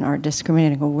discernment or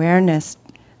discriminating awareness?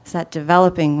 Is that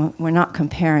developing? We're not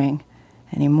comparing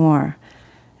anymore.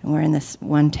 And we're in this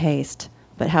one taste.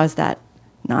 But how is that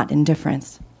not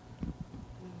indifference?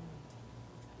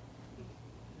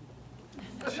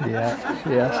 She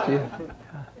asked you.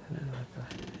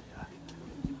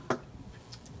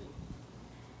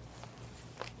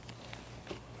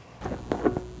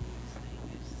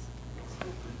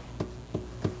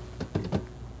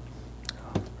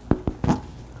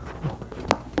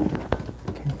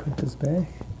 Can you put this back?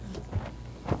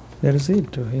 Where is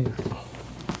it? To here.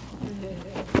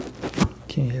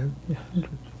 Can you help? Yeah.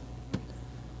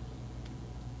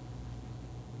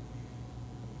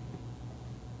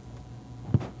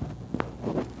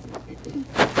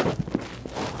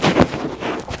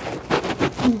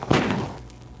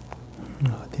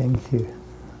 Oh, thank you.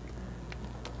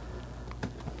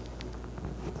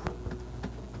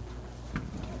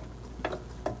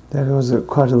 That was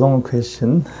quite a long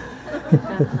question.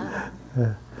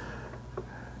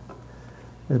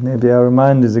 But maybe our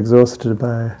mind is exhausted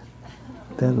by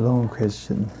that long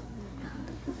question.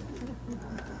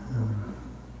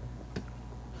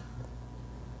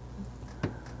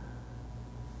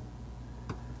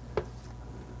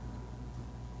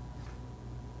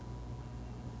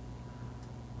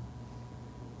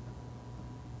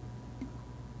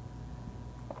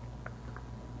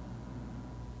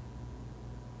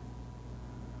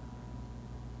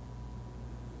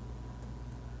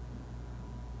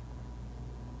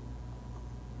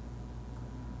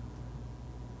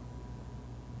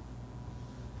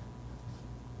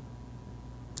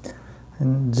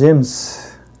 And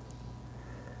Jim's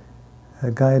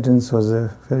guidance was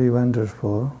very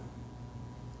wonderful.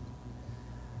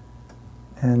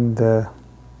 And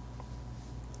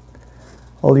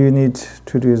all you need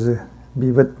to do is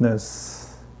be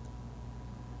witness.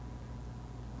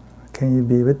 Can you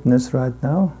be witness right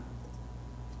now?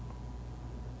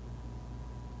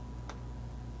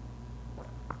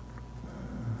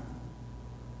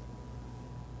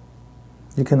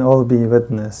 You can all be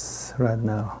witness right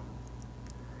now.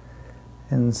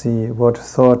 And see what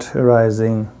thought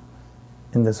arising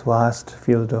in this vast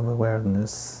field of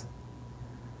awareness.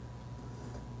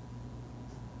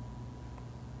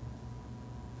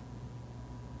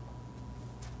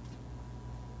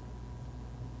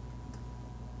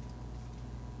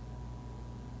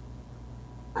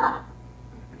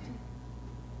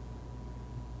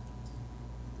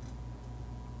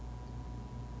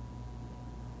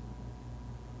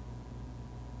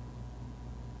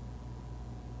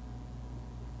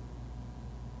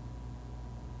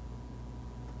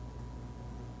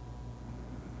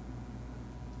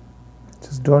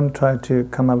 Just don't try to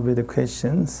come up with the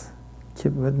questions.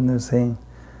 Keep witnessing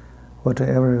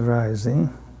whatever is arising.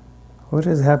 What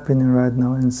is happening right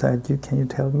now inside you? Can you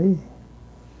tell me?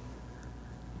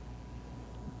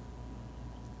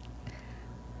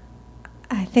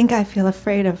 I think I feel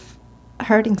afraid of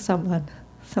hurting someone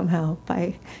somehow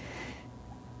by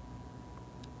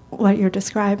what you're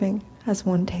describing as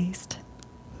one taste.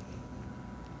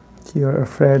 You're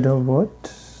afraid of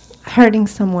what? Hurting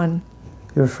someone.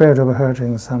 You're afraid of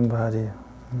hurting somebody.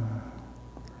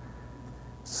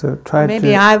 So try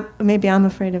maybe I'm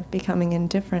afraid of becoming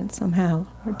indifferent somehow,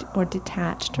 or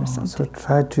detached or something. So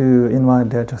try to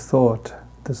invite that thought,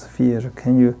 this fear.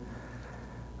 Can you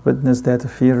witness that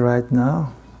fear right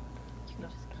now?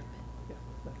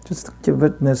 Just keep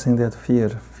witnessing that fear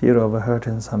of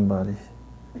hurting somebody.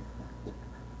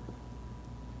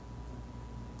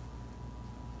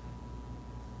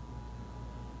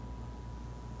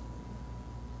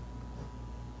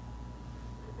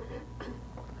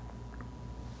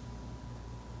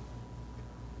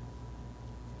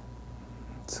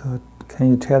 So can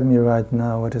you tell me right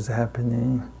now what is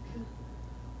happening?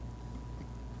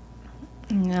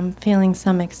 I'm feeling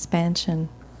some expansion.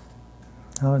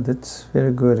 Oh, that's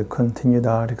very good. Continued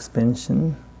art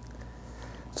expansion.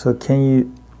 So can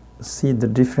you see the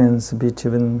difference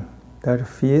between that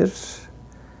fear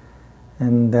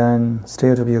and then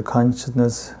state of your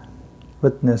consciousness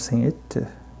witnessing it?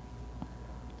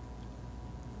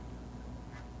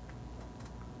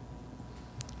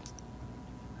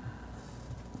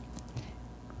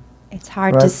 It's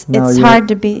hard to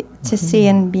see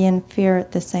and be in fear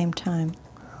at the same time.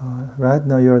 Right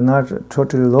now you're not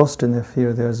totally lost in the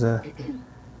fear. There's a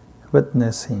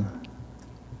witnessing.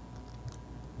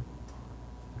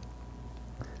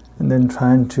 And then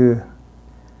trying to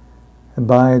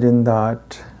abide in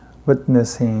that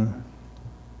witnessing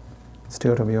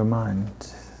state of your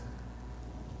mind.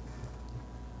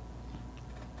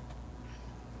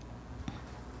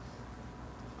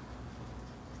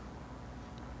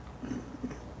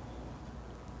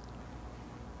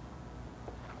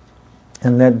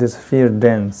 And let this fear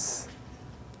dance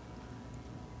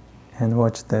and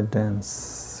watch that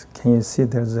dance. Can you see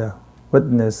there's a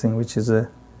witnessing which is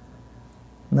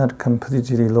not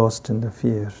completely lost in the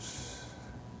fear?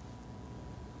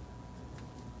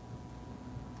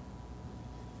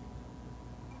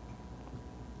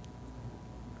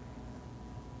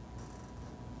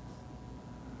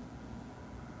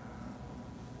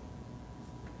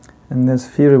 And this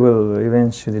fear will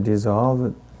eventually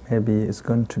dissolve. Maybe it's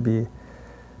going to be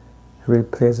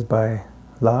replaced by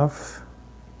love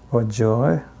or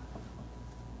joy.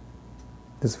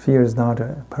 This fear is not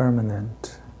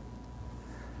permanent.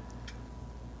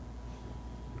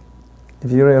 If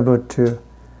you're able to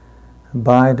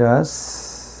abide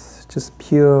as just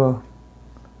pure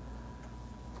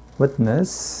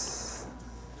witness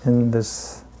in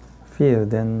this fear,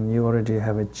 then you already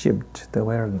have achieved the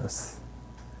awareness.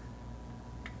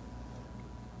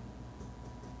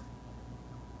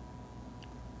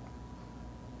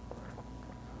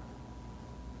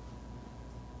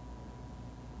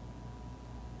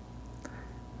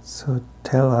 So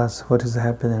tell us what is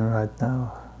happening right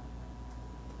now.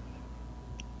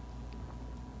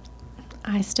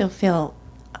 I still feel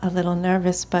a little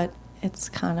nervous, but it's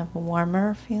kind of a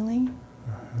warmer feeling.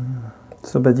 Mm-hmm.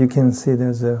 So, but you can see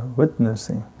there's a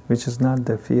witnessing, which is not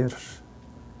the fear.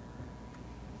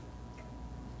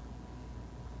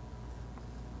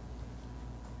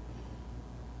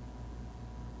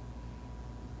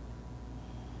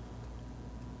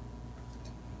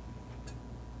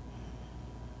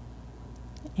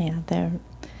 Yeah,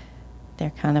 they're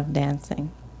kind of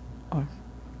dancing, or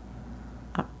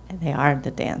they are the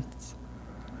dance.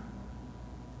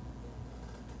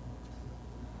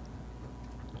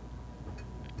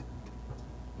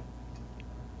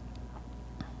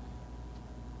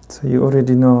 So you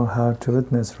already know how to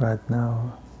witness right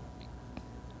now.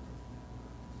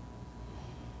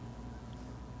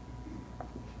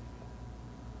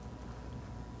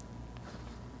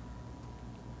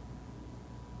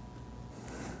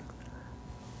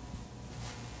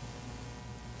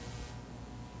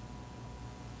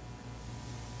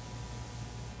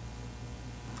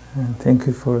 And thank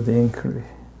you for the inquiry.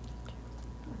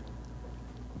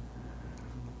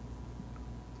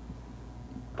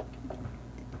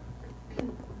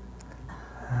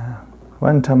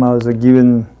 One time I was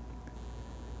given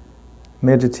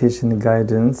meditation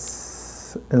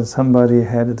guidance, and somebody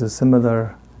had a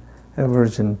similar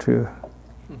aversion to.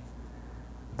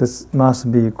 This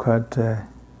must be quite a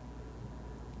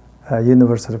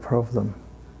universal problem.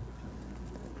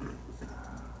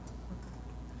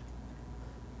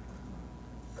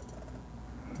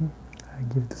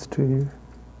 I give this to you.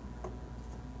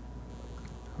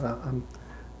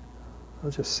 I'll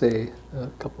just say a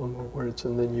couple more words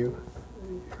and then you're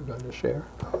going to share.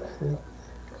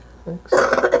 Thanks.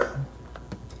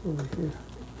 Over here.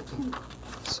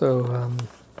 So,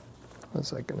 what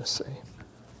was I going to say?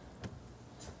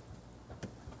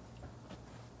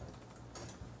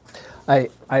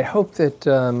 I hope that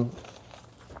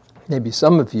maybe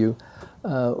some of you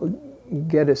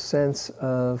get a sense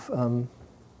of,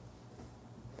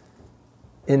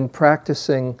 in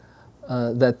practicing,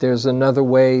 that there's another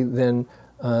way than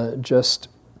just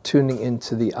tuning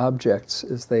into the objects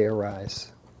as they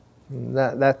arise.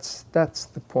 That's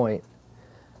the point.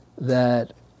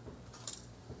 That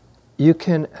you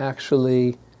can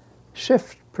actually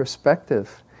shift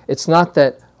perspective. It's not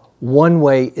that one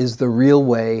way is the real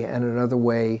way and another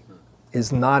way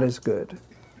is not as good.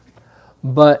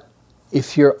 But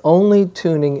if you're only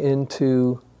tuning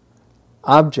into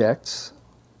objects,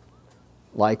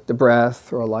 like the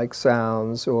breath or like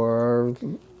sounds or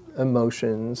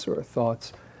emotions or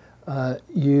thoughts,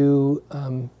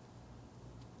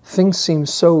 things seem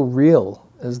so real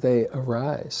as they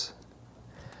arise.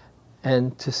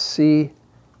 And to see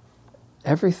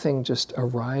everything just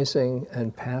arising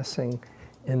and passing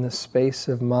in the space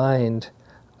of mind,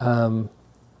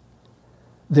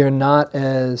 they're not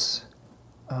as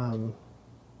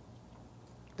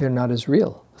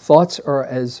real. Thoughts are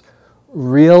as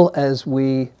real as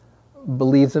we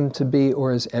believe them to be,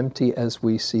 or as empty as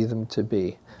we see them to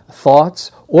be.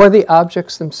 Thoughts or the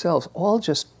objects themselves, all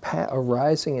just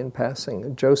arising and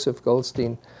passing. Joseph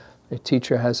Goldstein, a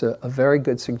teacher, has a very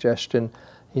good suggestion.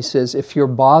 He says, if you're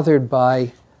bothered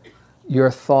by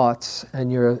your thoughts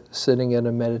and you're sitting in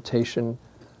a meditation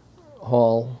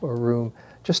hall or room,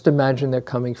 just imagine they're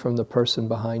coming from the person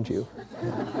behind you.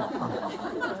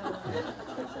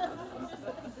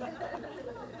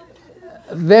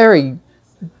 Very,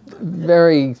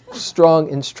 very strong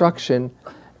instruction.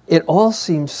 It all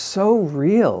seems so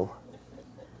real.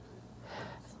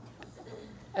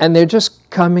 And they're just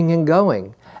coming and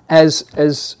going. As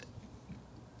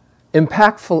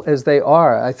impactful as they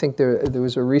are, I think there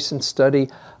was a recent study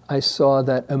I saw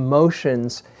that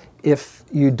emotions, if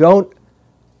you don't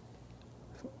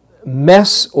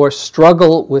mess or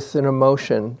struggle with an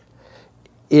emotion,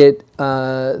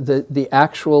 the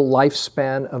actual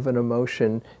lifespan of an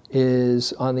emotion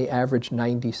is on the average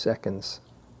 90 seconds.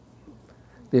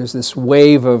 There's this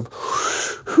wave of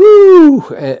whoo,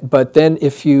 but then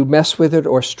if you mess with it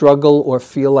or struggle or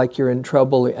feel like you're in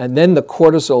trouble, and then the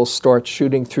cortisol starts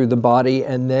shooting through the body,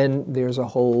 and then there's a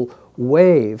whole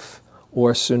wave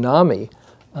or tsunami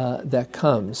that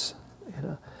comes.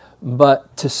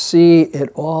 But to see it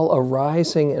all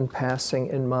arising and passing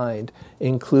in mind,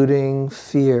 including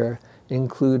fear,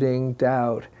 including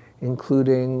doubt,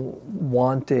 including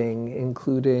wanting,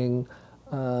 including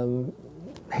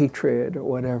hatred or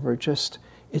whatever, just,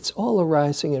 it's all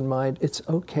arising in mind. It's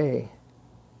okay.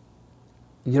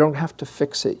 You don't have to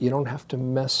fix it. You don't have to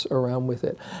mess around with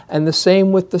it. And the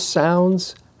same with the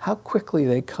sounds, how quickly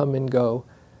they come and go.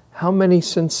 How many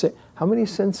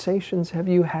sensations have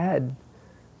you had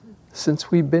since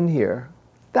we've been here?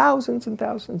 Thousands and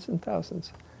thousands and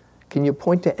thousands. Can you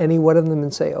point to any one of them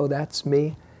and say, oh, that's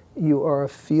me? You are a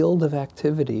field of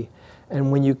activity.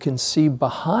 And when you can see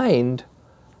behind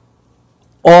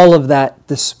all of that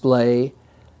display,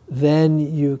 then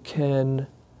you can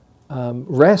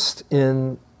rest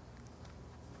in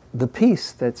the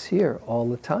peace that's here all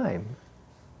the time.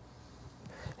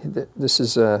 This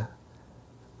is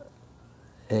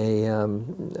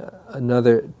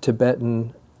another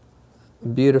Tibetan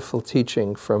beautiful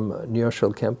teaching from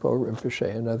Nyoshul Khenpo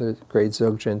Rinpoche, another great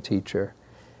Dzogchen teacher.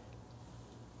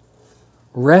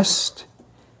 Rest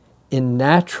in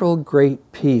natural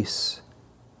great peace,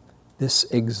 this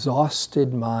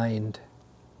exhausted mind,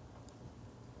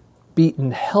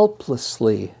 beaten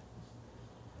helplessly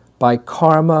by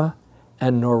karma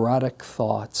and neurotic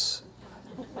thoughts,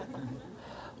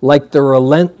 like the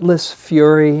relentless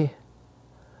fury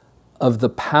of the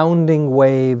pounding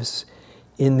waves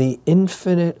in the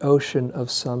infinite ocean of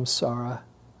samsara.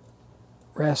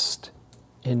 Rest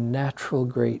in natural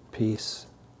great peace.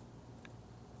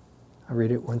 I'll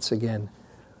read it once again.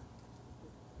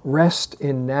 Rest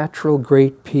in natural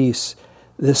great peace,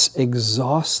 this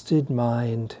exhausted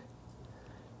mind,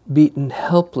 beaten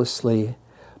helplessly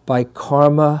by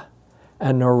karma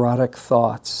and neurotic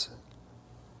thoughts,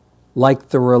 like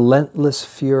the relentless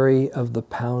fury of the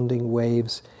pounding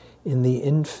waves in the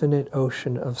infinite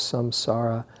ocean of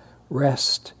samsara.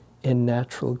 Rest in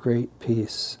natural great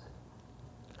peace.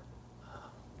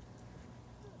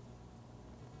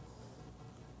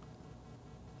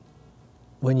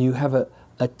 When you have a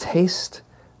taste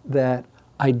that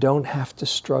I don't have to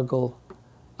struggle,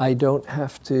 I don't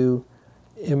have to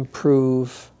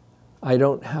improve, I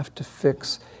don't have to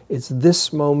fix, it's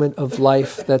this moment of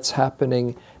life that's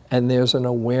happening, and there's an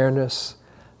awareness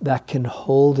that can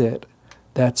hold it,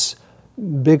 that's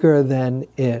bigger than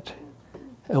it.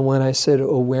 And when I said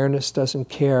awareness doesn't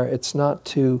care, it's not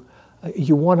to,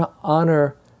 you want to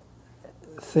honor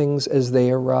things as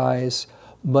they arise,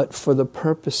 but for the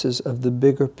purposes of the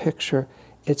bigger picture,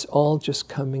 it's all just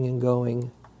coming and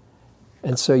going.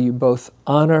 And so you both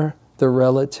honor the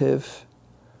relative,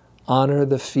 honor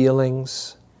the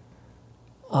feelings,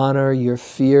 honor your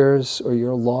fears or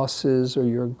your losses or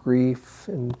your grief,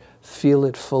 and feel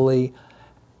it fully,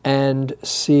 and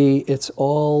see it's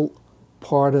all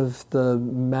part of the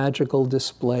magical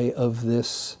display of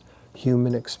this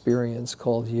human experience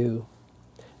called you.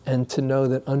 And to know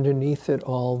that underneath it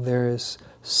all there is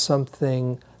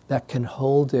something that can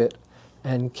hold it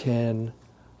and can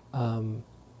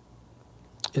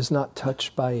is not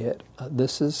touched by it.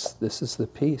 This is the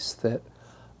peace that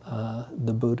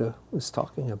the Buddha was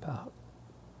talking about.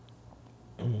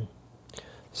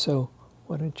 So,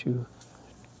 why don't you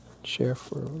share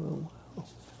for a little while?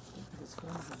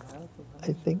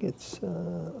 I think it's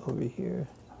over here.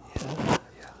 Yeah.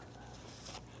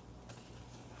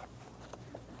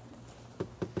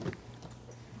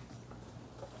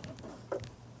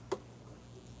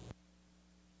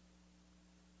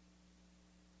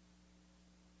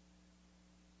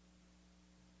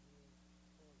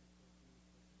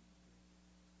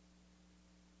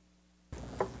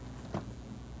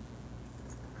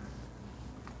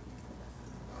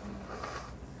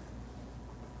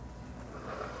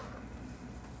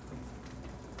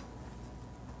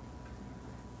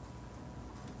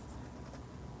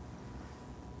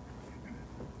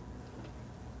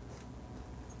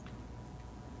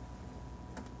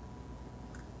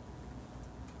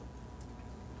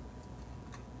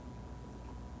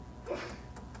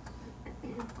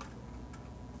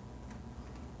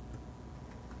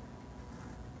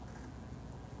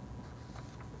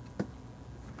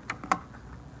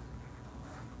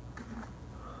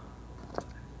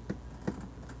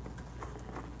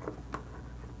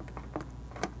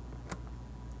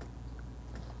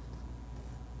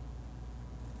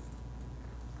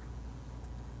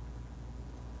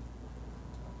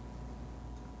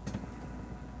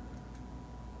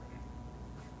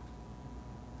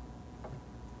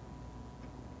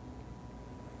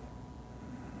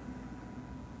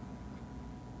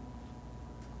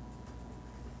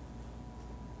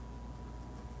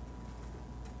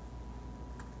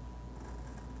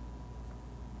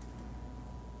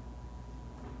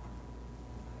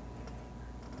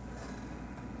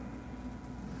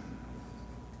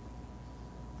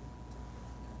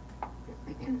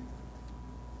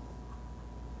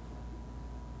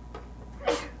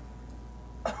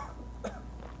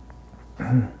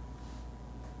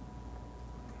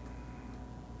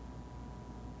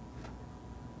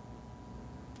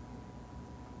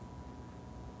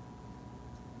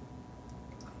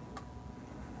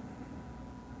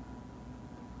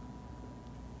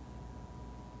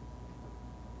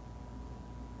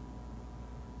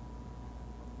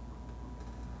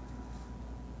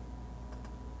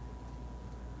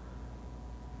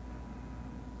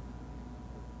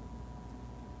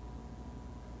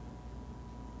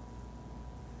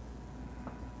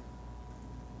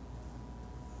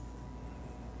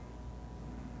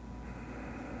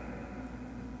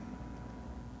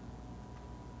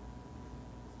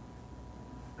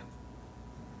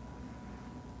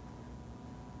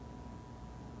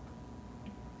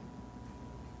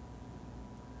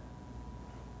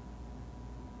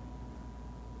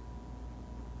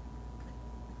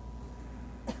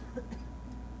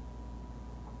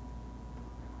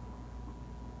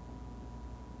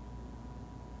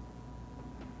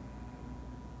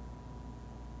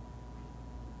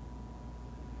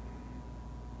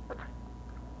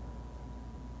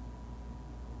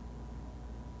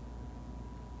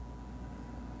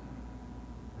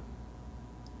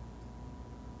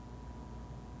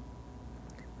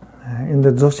 In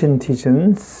the Dzogchen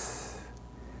teachings,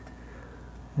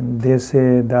 they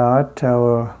say that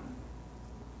our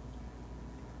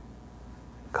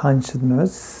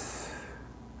consciousness,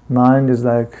 mind is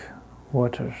like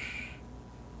water.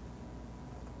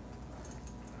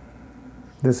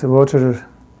 This water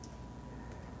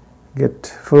get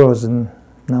frozen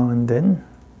now and then,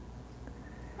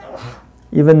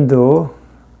 even though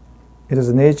its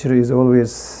nature is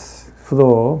always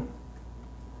flow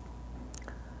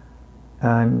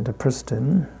and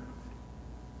pristine.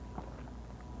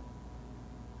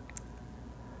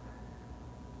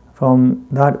 From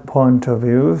that point of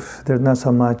view, there's not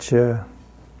so much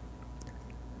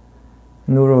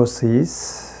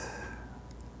neuroses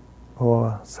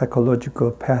or psychological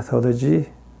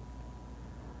pathology.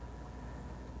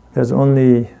 There's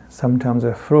only sometimes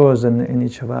a frozen in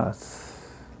each of us,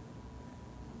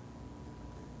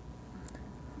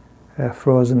 a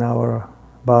frozen our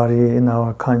body, in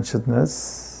our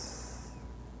consciousness.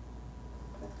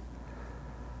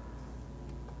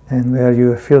 And where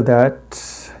you feel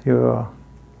that your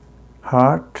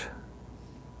heart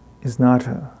is not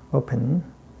open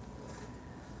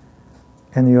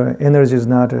and your energy is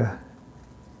not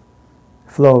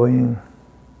flowing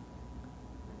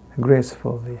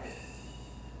gracefully.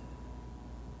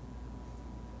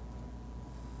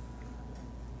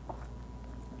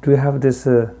 Do you have this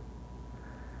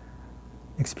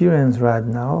experience right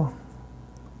now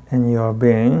in your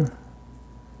being?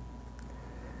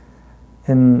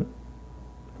 In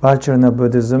Vajrayana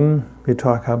Buddhism, we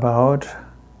talk about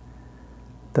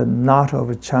the knot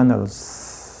of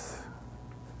channels.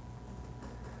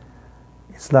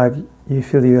 It's like you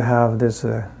feel you have this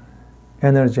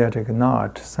energetic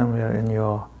knot somewhere in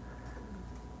your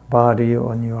body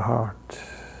or in your heart.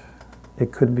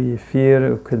 It could be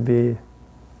fear, it could be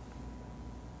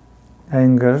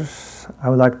anger. I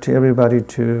would like to everybody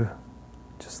to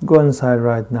just go inside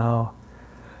right now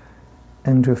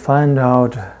and to find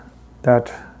out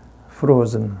that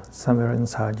frozen somewhere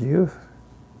inside you,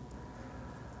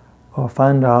 or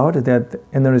find out that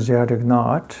energetic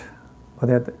knot or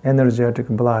that energetic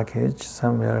blockage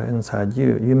somewhere inside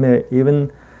you. You may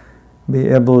even be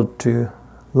able to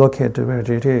locate where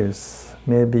it is.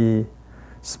 Maybe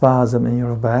spasm in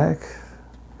your back,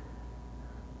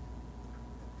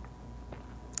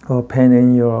 or pain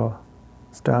in your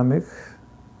stomach,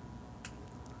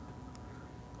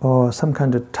 or some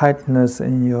kind of tightness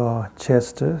in your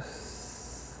chest.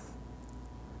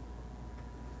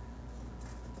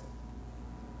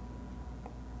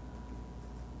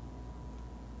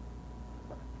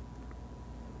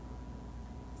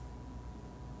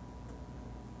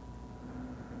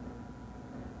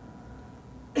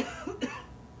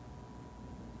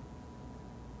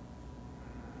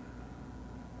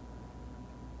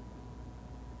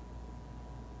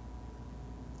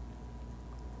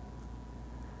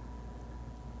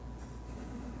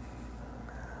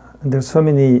 There's so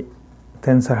many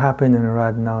things are happening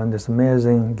right now in this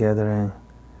amazing gathering.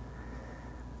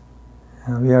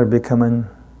 And we are becoming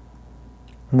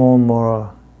more and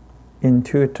more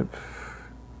intuitive.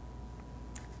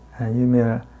 And you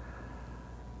may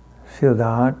feel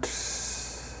that.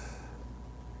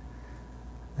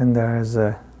 And there is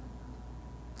a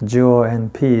joy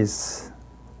and peace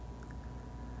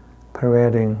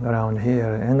pervading around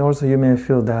here. And also you may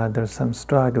feel that there's some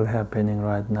struggle happening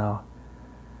right now,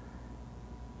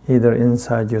 either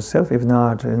inside yourself, if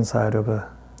not inside of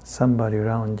somebody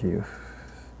around you.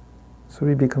 So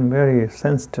we become very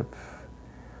sensitive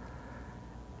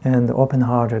and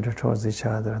open-hearted towards each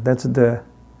other. That's the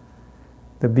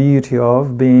beauty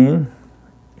of being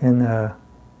in a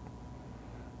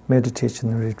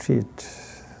meditation retreat.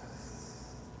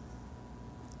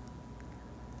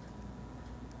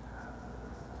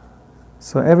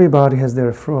 So everybody has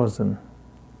their frozen.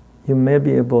 You may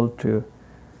be able to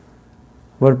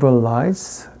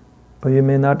verbalize, or you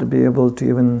may not be able to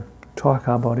even talk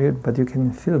about it, but you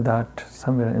can feel that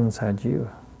somewhere inside you.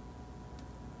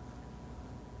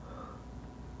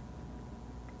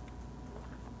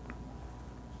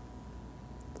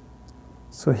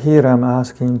 So here I'm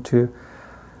asking to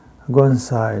go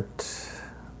inside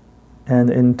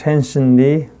and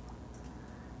intentionally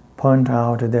point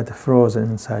out that frozen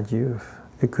inside you.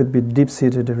 It could be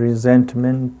deep-seated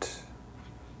resentment,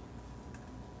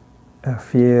 a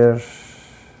fear,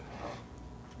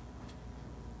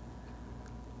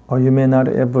 or you may not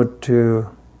be able to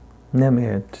name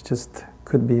it. Just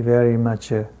could be very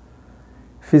much a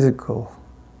physical,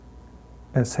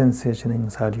 a sensation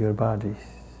inside your body,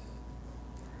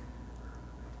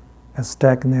 a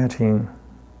stagnating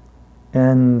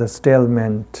and the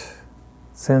stalemate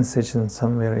sensation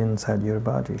somewhere inside your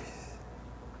body.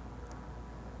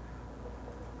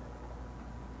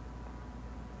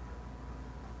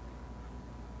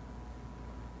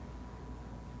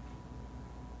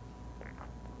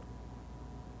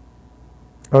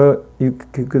 Or you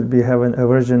could be having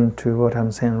aversion to what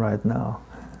I'm saying right now,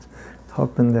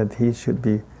 hoping that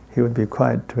he would be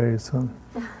quiet very soon.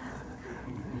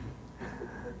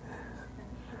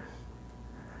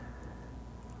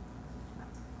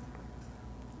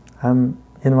 I'm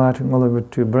inviting all of you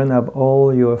to bring up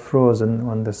all your frozen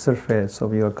on the surface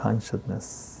of your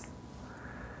consciousness.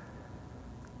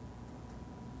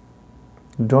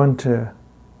 Don't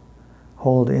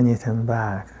hold anything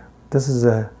back. This is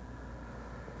a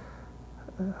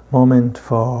moment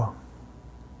for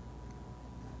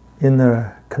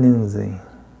inner cleansing.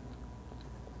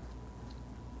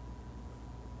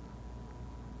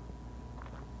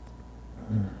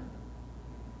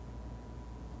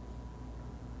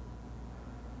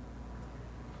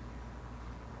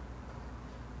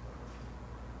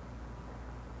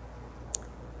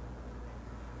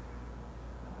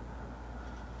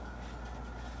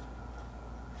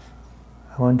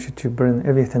 I want you to bring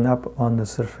everything up on the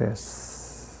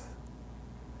surface.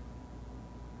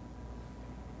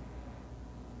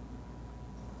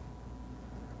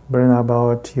 Bring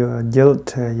about your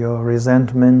guilt, your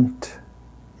resentment,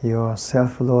 your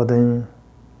self-loathing,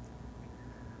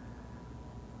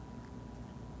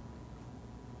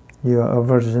 your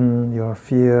aversion, your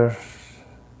fear.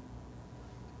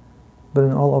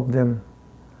 Bring all of them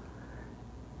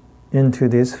into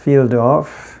this field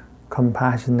of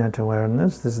compassionate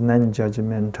awareness, this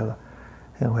non-judgmental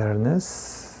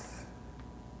awareness.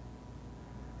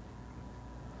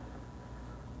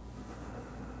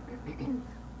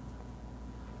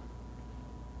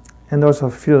 And also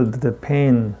feel the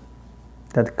pain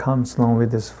that comes along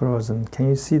with this frozen. Can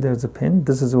you see there's a pain?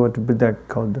 This is what Buddha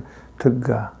called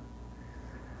dukkha,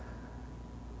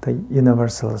 the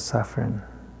universal suffering.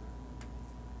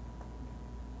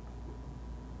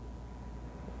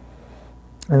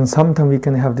 And sometimes we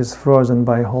can have this frozen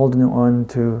by holding on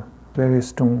to very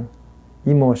strong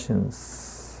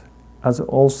emotions, as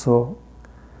also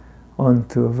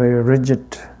onto very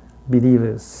rigid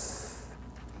beliefs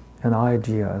and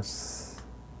ideas,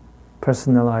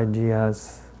 personal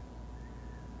ideas,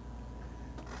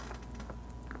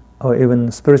 or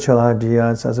even spiritual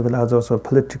ideas, as well as also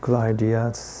political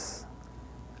ideas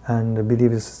and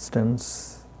belief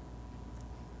systems.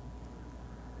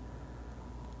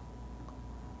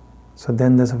 So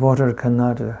then this water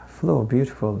cannot flow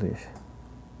beautifully.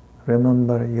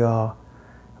 Remember, your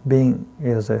being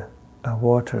is a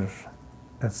water,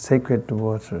 a sacred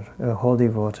water, a holy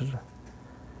water,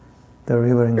 the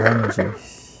river in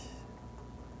Ganges.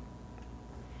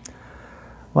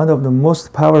 One of the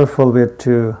most powerful ways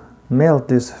to melt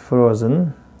this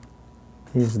frozen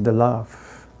is the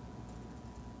love.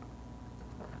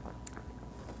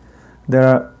 There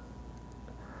are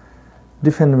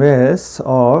different ways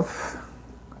of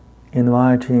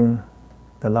inviting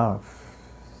the love.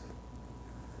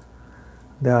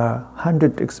 There are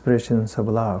 100 expressions of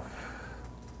love.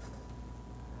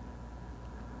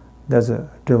 There's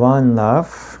a divine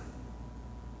love.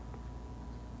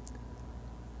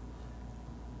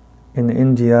 In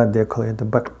India, they call it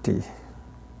bhakti.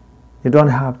 You don't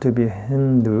have to be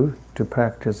Hindu to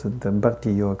practice the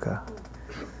bhakti yoga.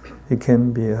 You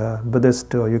can be a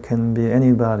Buddhist or you can be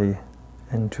anybody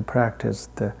and to practice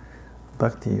the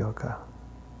bhakti yoga.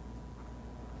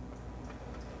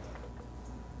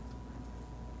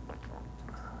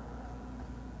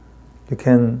 You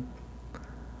can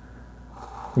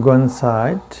go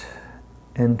inside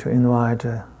and to invite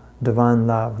divine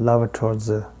love towards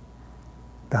the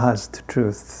highest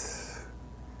truth,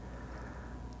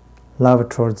 love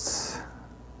towards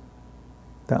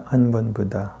the unborn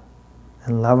Buddha,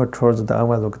 and love towards the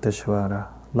Avalokiteshvara,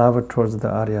 love towards the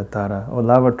Aryatara, or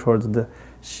love towards the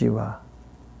Shiva.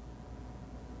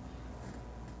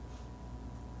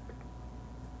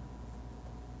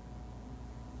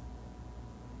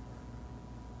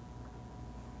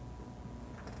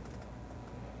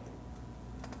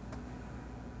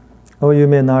 Or you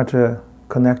may not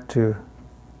connect to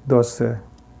those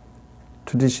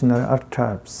traditional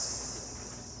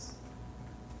archetypes.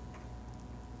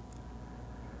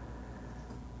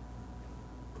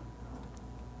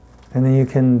 And then you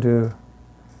can do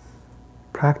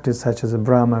practice such as a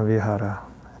Brahma Vihara.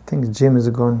 I think Jim is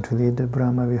going to lead the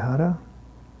Brahma Vihara.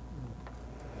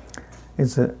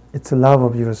 It's a love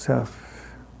of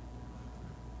yourself.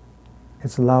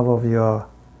 It's a love of your,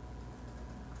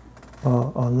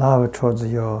 or love towards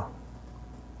your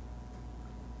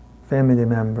family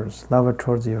members, love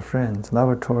towards your friends,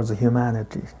 love towards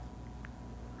humanity,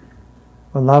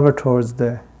 or love towards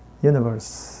the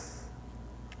universe.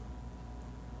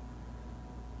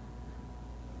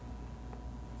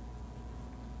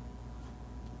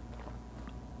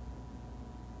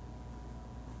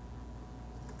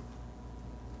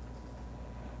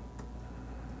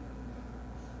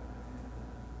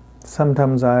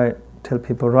 Sometimes I tell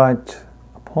people, write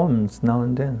poems now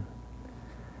and then.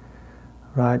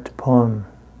 Write poem,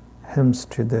 hymns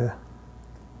to the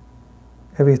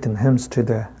everything, hymns to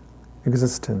the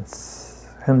existence,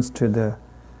 hymns to the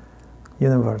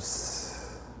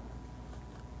universe.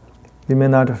 You may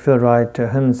not feel right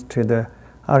hymns to the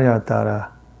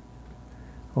Aryatara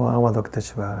or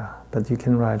Avalokiteshvara, but you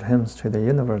can write hymns to the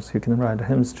universe, you can write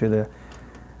hymns to the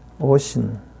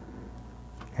ocean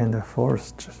and the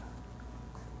forest.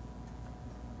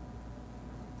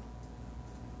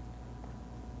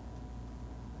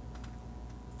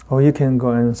 Or you can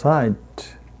go inside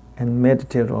and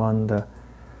meditate on the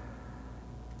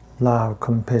love,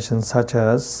 compassion, such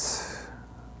as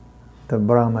the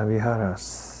Brahma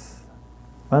Viharas.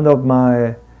 One of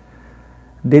my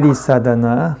daily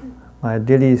sadhana, my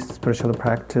daily spiritual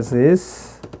practice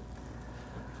is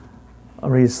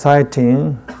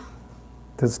reciting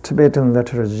this Tibetan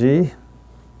liturgy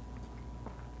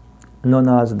known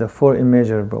as the Four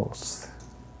Immeasurables.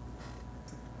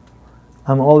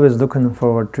 I'm always looking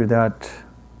forward to that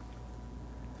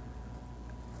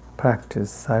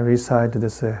practice. I recite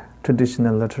this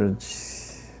traditional liturgy.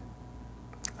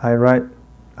 I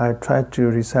try to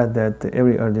recite that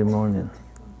every early morning.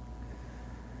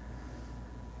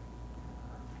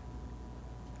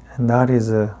 And that is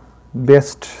the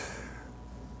best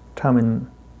time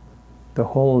in the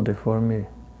whole day for me.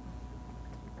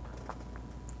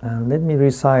 And let me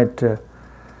recite the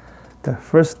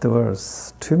first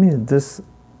verse. To me, this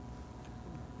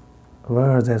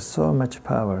verse has so much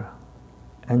power,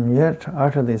 and yet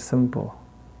utterly simple.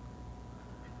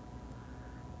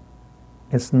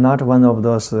 It's not one of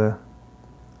those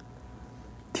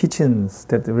teachings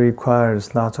that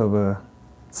requires lots of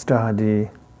study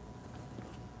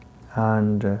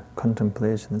and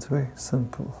contemplation. It's very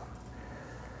simple.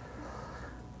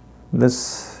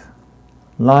 This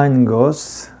line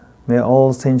goes, may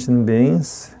all sentient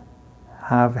beings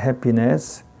have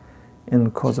happiness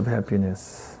in cause of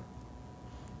happiness.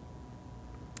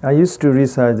 I used to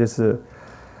recite this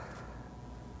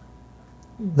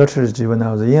liturgy when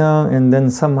I was young, and then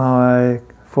somehow I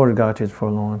forgot it for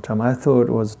a long time. I thought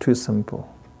it was too simple.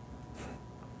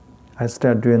 I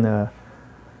started doing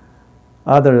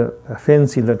other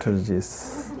fancy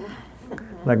liturgies,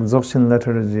 like Dzogchen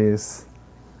liturgies,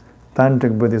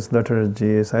 Tantric Buddhist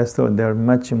liturgies. I thought they're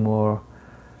much more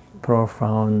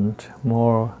profound,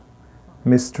 more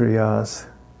mysterious,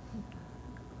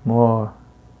 more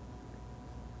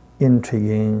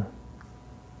intriguing.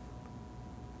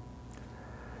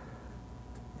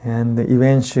 And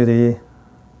eventually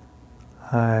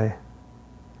I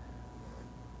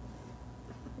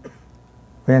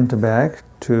went back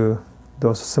to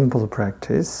those simple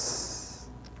practice.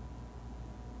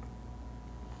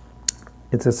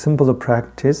 It's a simple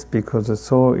practice because it's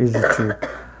so easy to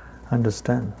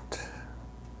understand.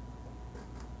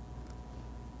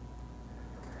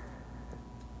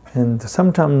 And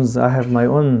sometimes I have my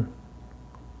own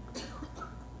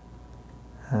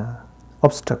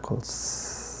obstacles.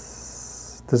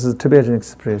 This is a Tibetan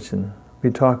expression. We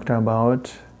talked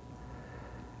about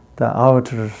the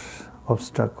outer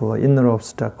obstacle, inner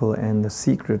obstacle, and the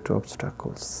secret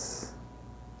obstacles.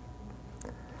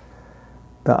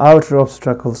 The outer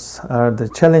obstacles are the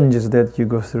challenges that you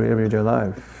go through everyday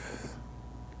life,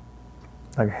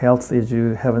 like health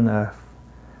issue, having a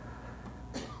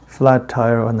flat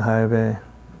tire on the highway.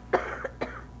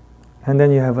 And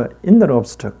then you have inner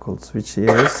obstacles, which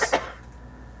is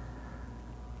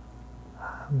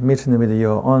meeting with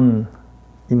your own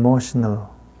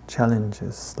emotional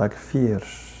challenges, like fear,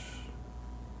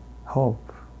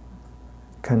 hope,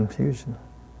 confusion.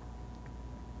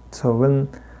 So when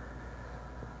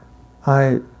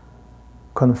I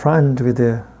confront with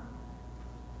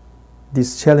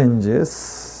these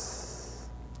challenges,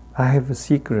 I have a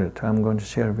secret I'm going to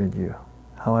share with you,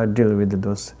 how I deal with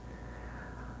those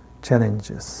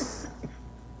challenges.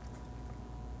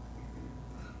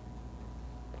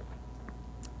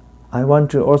 I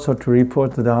want to also to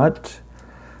report that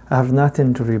I have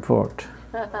nothing to report.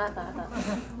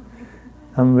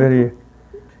 I'm very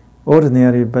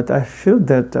ordinary, but I feel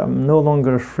that I'm no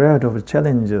longer afraid of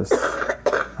challenges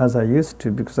as I used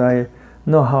to, because I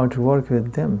know how to work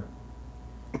with them.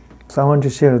 So I want to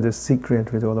share this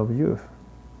secret with all of you.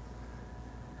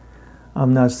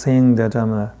 I'm not saying that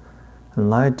I'm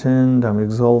enlightened, I'm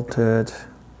exalted.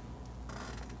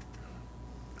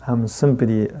 I'm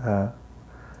simply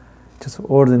just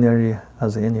ordinary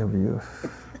as any of you,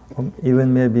 or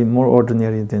even maybe more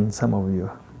ordinary than some of you.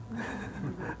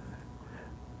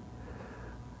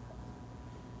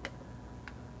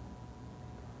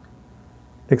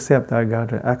 Except I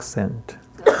got an accent,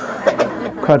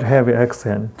 quite heavy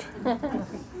accent.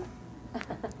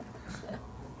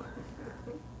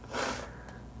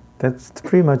 That's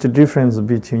pretty much the difference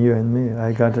between you and me.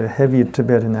 I got a heavy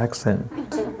Tibetan accent.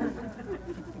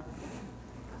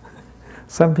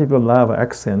 Some people love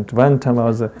accent. One time I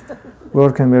was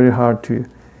working very hard to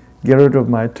get rid of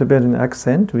my Tibetan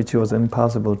accent, which was an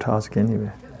impossible task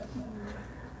anyway.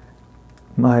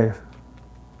 My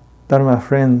Dharma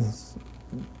friends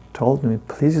told me,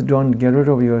 please don't get rid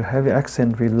of your heavy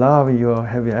accent. We love your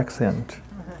heavy accent.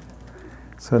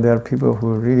 So there are people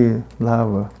who really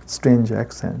love a strange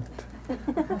accent.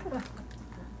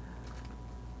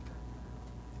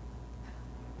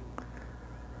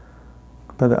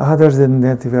 But other than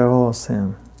that, we are all the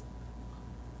same.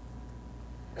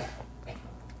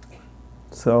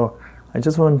 So I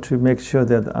just want to make sure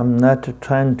that I'm not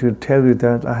trying to tell you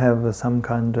that I have some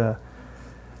kind of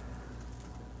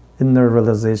inner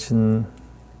realization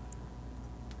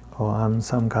or I'm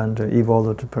some kind of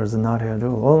evolved person, not at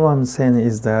all. All I'm saying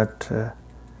is that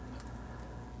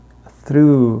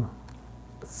through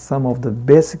some of the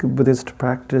basic Buddhist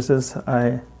practices,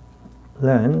 I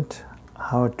learned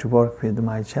how to work with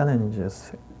my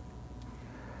challenges.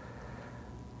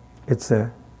 It's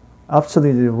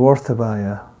absolutely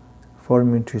worthwhile for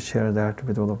me to share that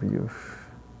with all of you.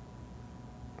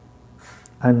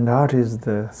 And that is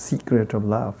the secret of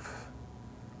love.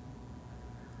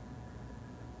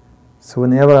 So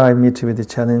whenever I meet with the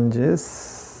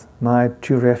challenges, my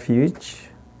true refuge,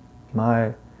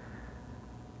 the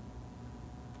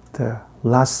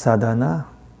last sadhana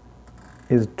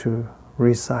is to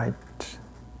recite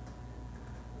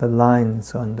the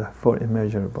lines on the four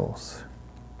immeasurables.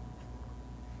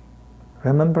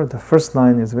 Remember, the first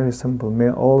line is very simple.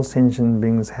 May all sentient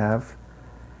beings have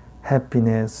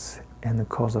happiness and the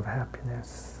cause of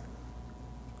happiness.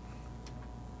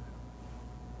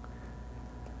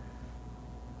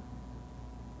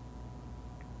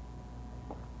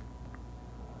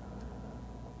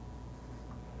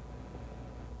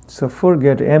 So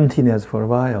forget emptiness for a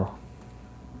while.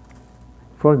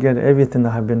 Forget everything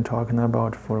I have been talking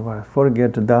about for a while.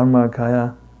 Forget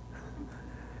Dharmakaya.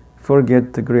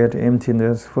 Forget the great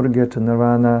emptiness. Forget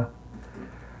nirvana.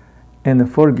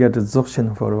 And forget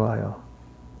dzogchen for a while.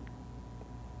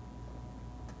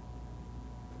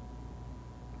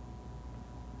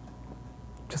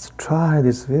 Just try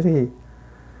this very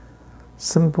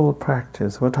simple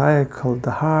practice, what I call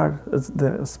the heart,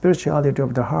 the spirituality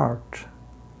of the heart.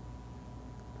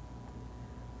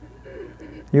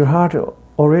 Your heart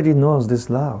already knows this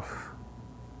love.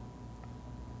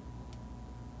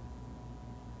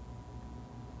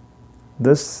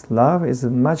 This love is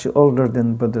much older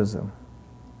than Buddhism.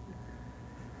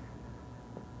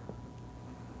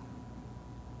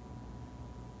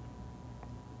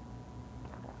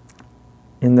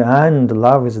 In the end,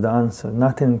 love is the answer.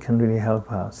 Nothing can really help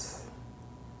us.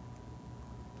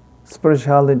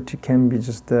 Spirituality can be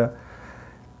just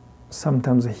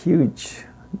sometimes a huge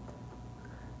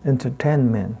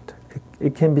entertainment.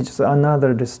 It can be just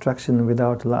another distraction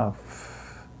without love.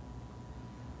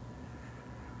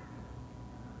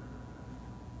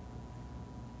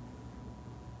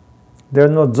 There's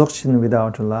no dzogchen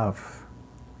without love.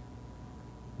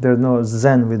 There's no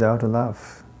Zen without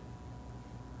love.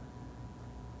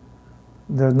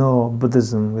 There's no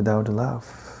Buddhism without love.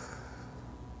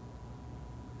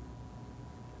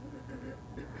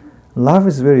 Love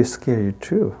is very scary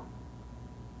too.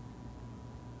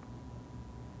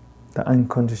 The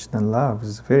unconditional love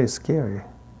is very scary.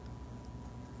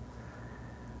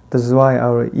 This is why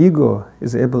our ego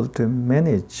is able to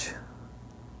manage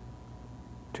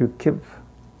to keep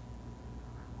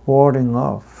warding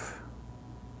off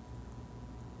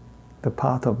the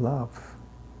path of love.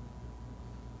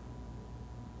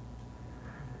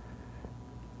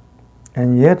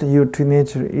 And yet your true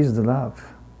nature is the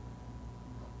love.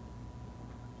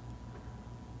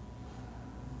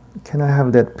 Can I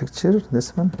have that picture,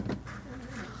 this one?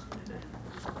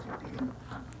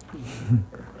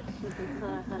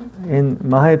 In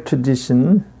my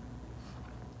tradition,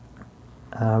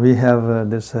 we have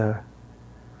this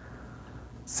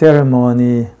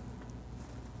ceremony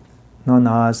known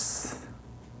as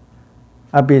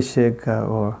abhishek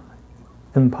or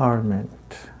empowerment.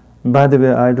 By the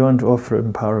way, I don't offer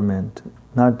empowerment,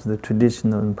 not the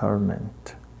traditional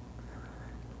empowerment,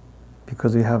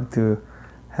 because we have to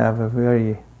have a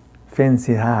very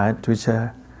fancy hat, which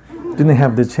I didn't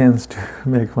have the chance to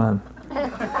make one.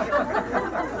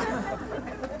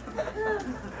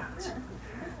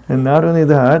 And not only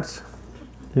that,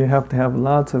 you have to have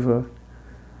lots of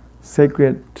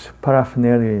sacred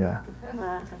paraphernalia.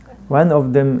 One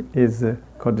of them is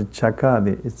called the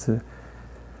chakadi. It's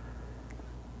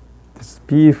these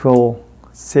beautiful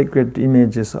sacred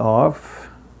images of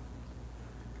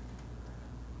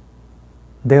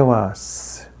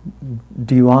devas,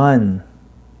 divine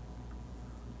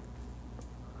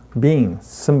beings,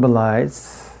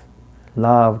 symbolize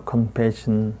love,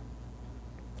 compassion,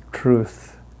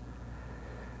 truth.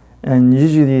 And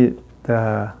usually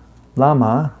the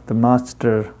Lama, the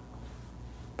master,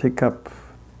 pick up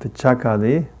the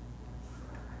chakadi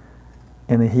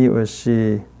and he or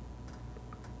she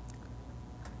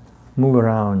move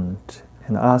around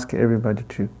and ask everybody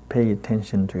to pay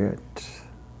attention to it.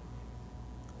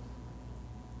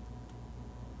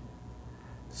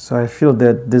 So I feel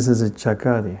that this is a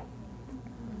chakadi.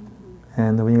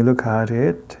 And when you look at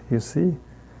it, you see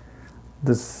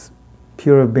this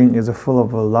pure being is full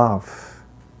of love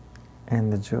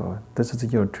and the joy. This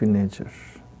is your true nature.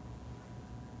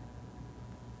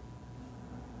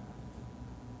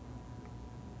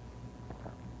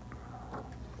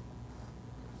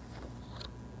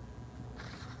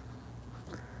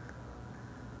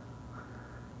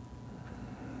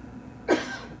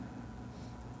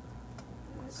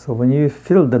 So when you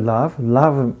feel the love,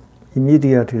 love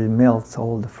immediately melts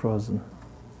all the frozen.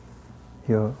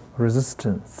 Your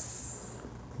resistance,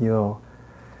 your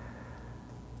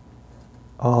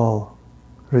all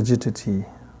rigidity,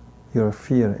 your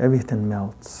fear, everything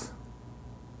melts.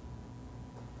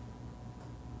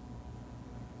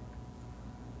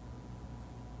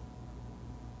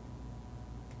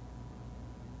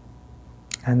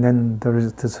 And then there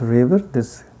is this river,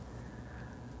 this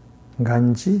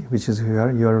Ganges, which is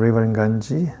here, your river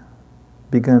Ganges,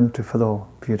 began to flow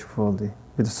beautifully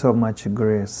with so much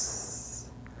grace.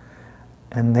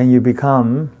 And then you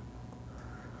become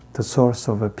the source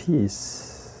of a peace.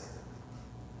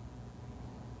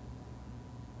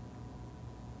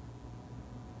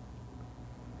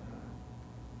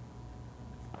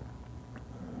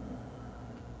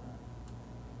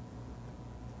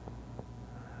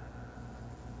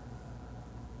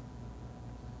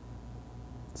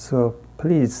 So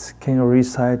please, can you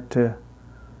recite or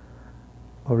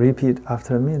repeat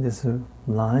after me this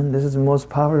line? This is the most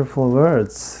powerful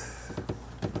words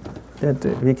that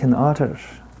we can utter.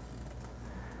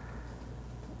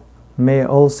 May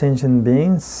all sentient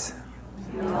beings,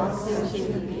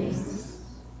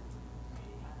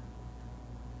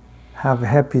 have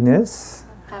happiness,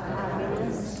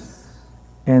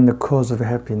 and the cause of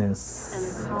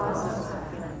happiness.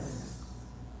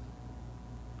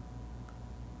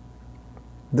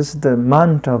 This is the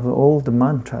mantra of all the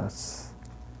mantras.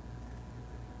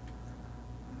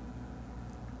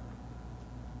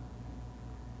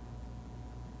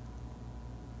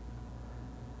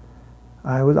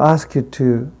 I would ask you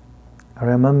to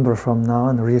remember from now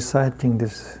on reciting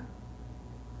these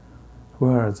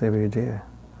words every day.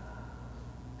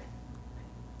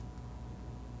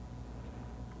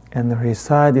 And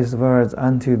recite these words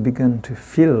until you begin to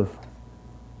feel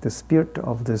the spirit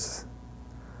of these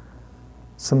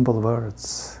simple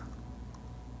words.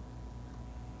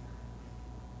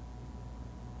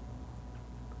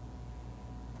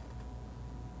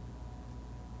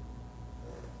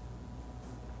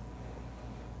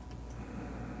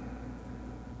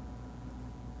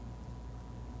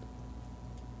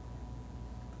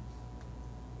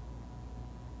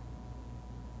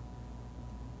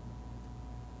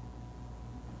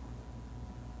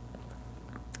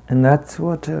 And that's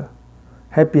what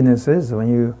happiness is,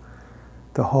 when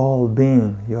the whole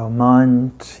being, your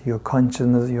mind, your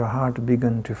consciousness, your heart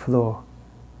begin to flow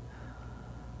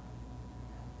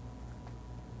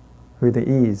with the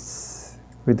ease,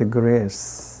 with the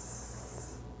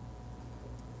grace.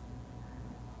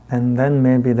 And then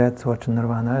maybe that's what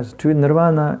nirvana is. True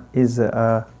nirvana is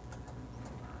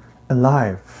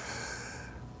alive.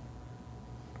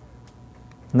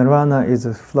 Nirvana is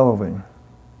flowing.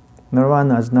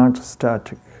 Nirvana is not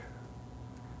static.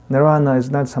 Nirvana is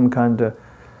not some kind of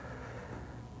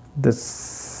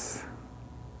this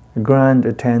grand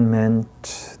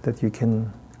attainment that you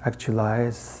can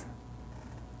actualize.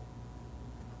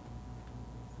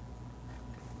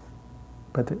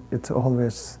 But it's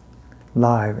always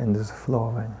live and is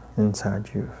flowing inside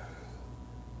you.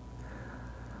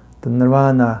 The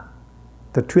nirvana,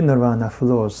 the true nirvana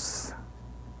flows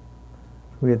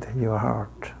with your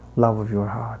heart, love of your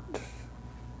heart.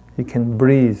 You can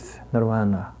breathe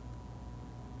nirvana.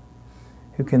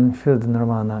 You can feel the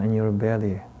nirvana in your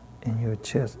belly, in your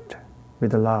chest,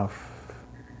 with love.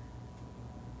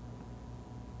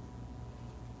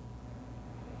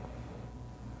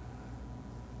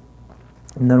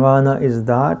 Nirvana is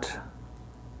that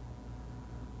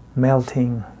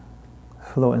melting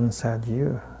flow inside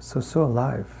you, so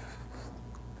alive.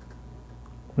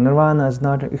 Nirvana is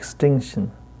not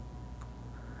extinction.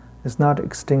 It's not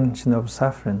extinction of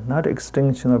suffering, not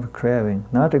extinction of craving,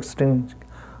 not extinction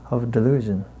of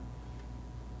delusion.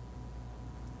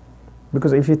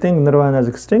 Because if you think nirvana is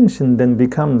extinction, then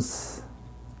becomes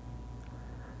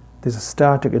this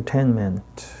static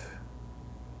attainment.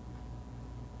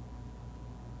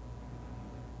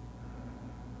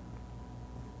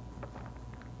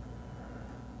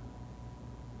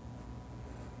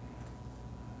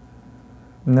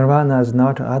 Nirvana is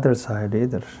not other side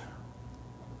either.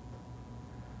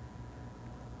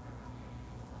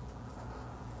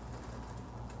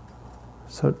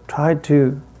 So try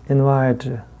to invite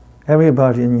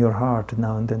everybody in your heart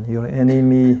now and then, your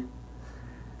enemy,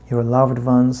 your loved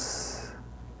ones,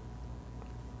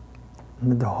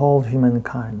 and the whole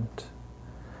humankind.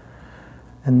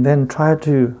 And then try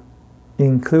to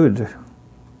include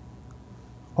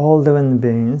all living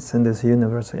beings in this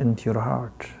universe into your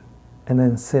heart. And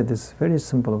then say this very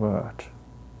simple word.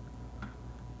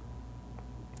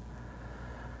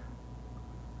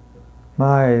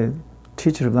 My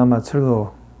teacher Lama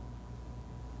Tsurlo,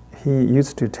 he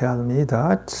used to tell me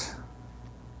that,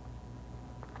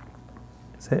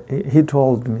 he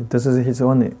told me, this is his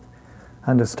own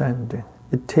understanding,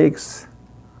 it takes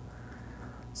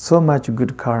so much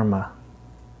good karma,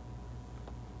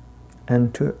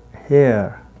 and to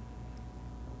hear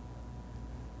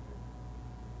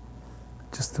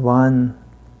just one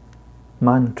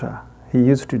mantra. He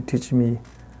used to teach me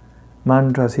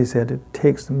mantras. He said it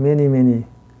takes many, many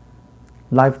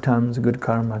lifetimes good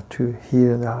karma to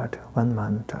hear that one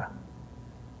mantra.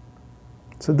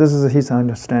 So this is his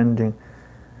understanding.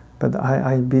 But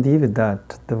I believe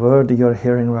that the word you're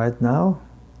hearing right now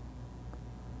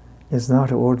is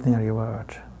not an ordinary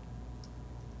word.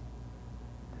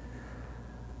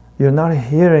 You're not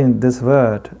hearing this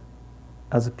word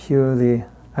as purely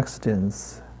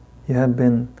accidents. You have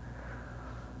been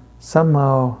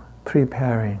somehow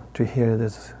preparing to hear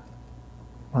this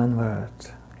one word.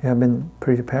 You have been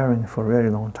preparing for a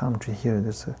very long time to hear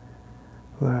this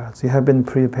words. You have been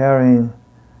preparing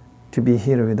to be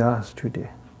here with us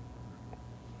today.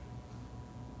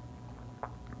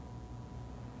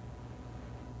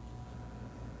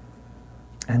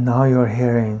 And now you're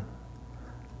hearing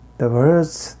the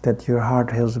words that your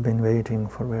heart has been waiting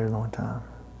for a very long time.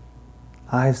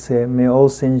 I say, may all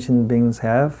sentient beings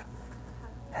have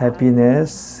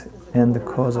happiness and the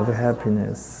cause of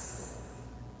happiness.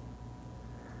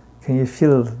 Can you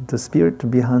feel the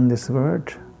spirit behind this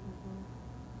word?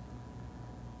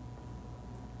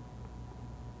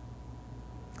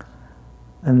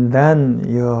 And then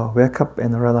you wake up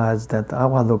and realize that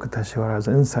Avalokiteshvara is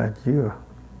inside you.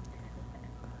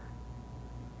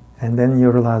 And then you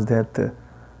realize that the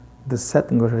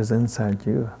Satguru is inside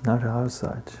you, not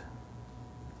outside.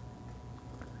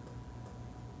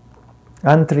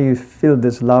 Until you feel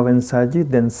this love inside you,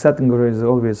 then Satguru is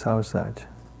always outside.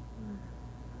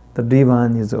 The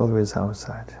Divine is always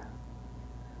outside.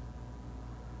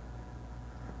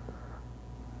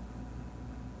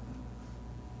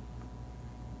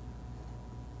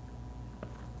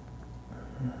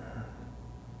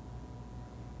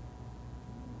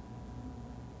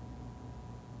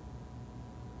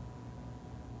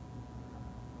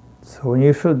 So when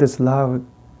you feel this love,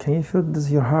 can you feel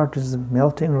this? Your heart is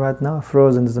melting right now,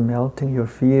 frozen is melting, your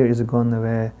fear is gone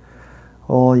away,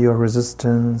 all your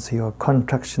resistance, your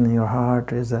contraction in your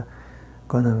heart is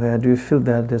gone away. Do you feel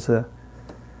that there's a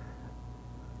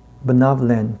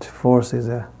benevolent force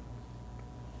is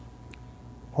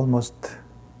almost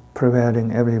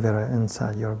prevailing everywhere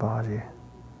inside your body?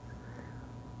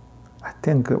 I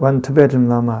think one Tibetan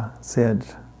Lama said,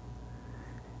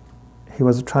 he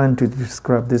was trying to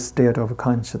describe this state of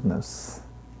consciousness.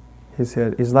 He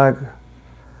said, it's like,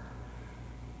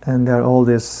 and there are all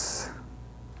these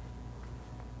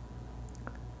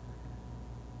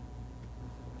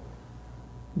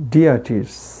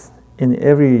deities in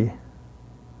every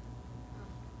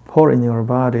pore in your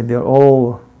body. They're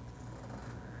all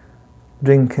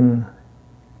drinking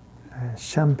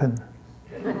champagne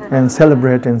and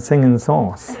celebrating, singing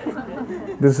songs.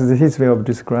 This is his way of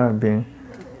describing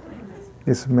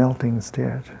this melting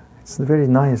state. It's a very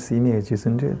nice image,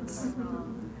 isn't it?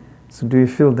 So do you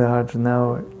feel that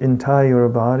now entire your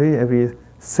body, every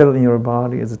cell in your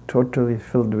body is totally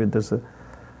filled with this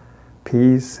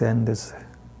peace and this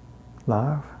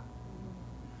love?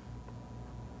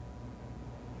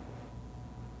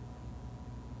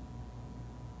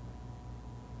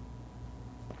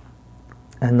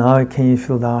 And now can you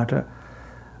feel that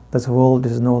this world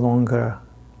is no longer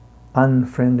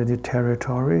unfriendly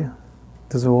territory?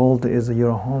 This world is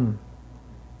your home.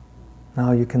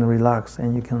 Now you can relax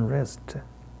and you can rest.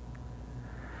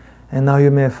 And now you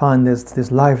may find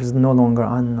this life is no longer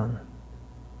unknown.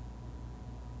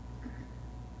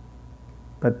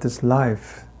 But this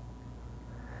life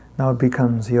now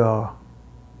becomes your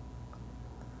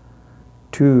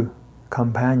true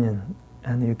companion,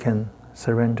 and you can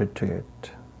surrender to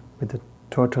it with a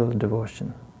total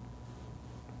devotion.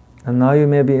 And now you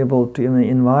may be able to even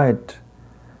invite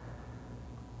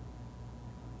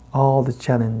all the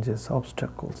challenges,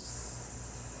 obstacles,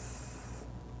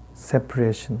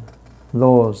 separation,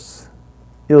 loss,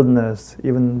 illness,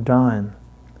 even dying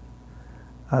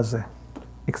as an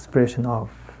expression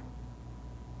of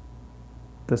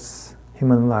this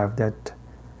human life that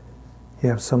you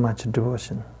have so much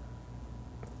devotion.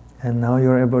 And now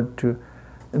you're able to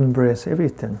embrace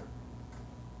everything.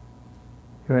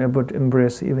 You're able to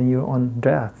embrace even your own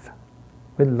death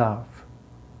with love,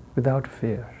 without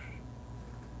fear.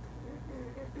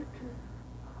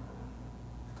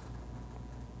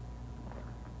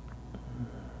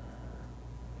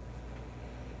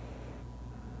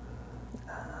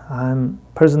 I'm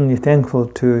personally thankful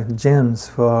to James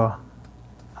for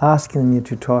asking me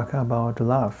to talk about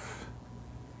love.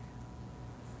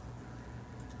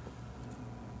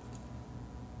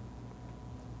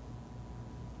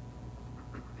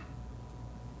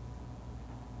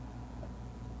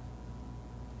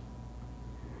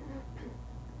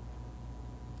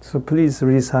 So please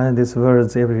recite these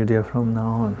words every day from now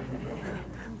on.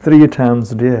 3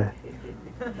 times a day.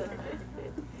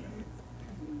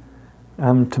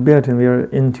 I'm Tibetan, we are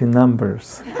into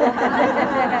numbers.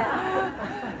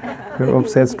 We're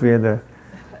obsessed with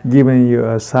giving you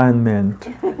assignment,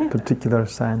 particular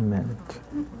assignment.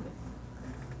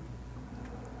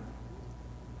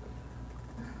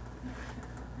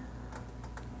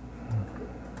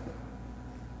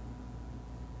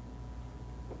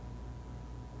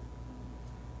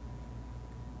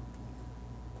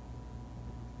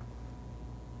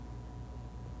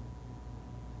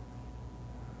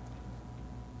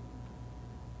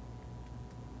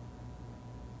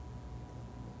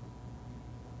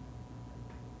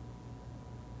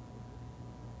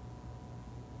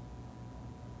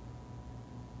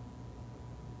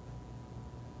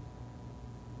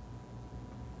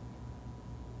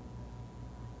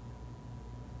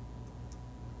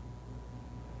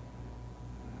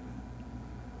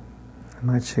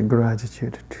 Much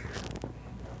gratitude to you.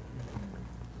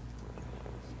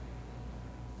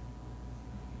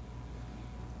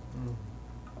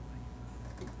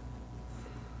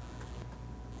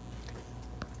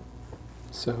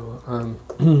 So,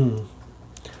 in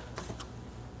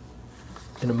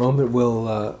a moment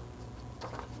we'll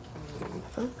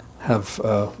have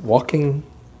a walking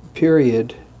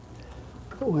period.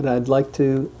 What I'd like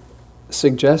to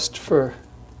suggest for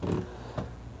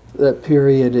that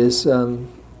period is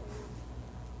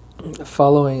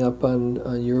following up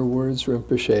on your words,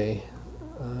 Rinpoche.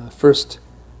 First,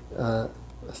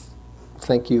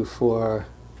 thank you for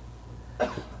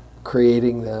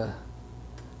creating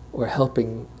or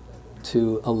helping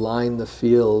to align the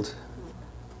field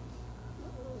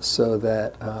so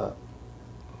that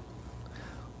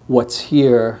what's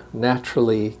here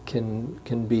naturally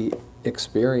can be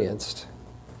experienced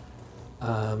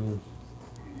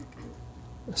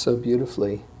so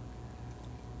beautifully.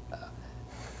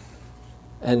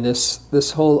 And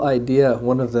this whole idea,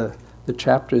 one of the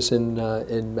chapters in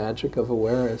Magic of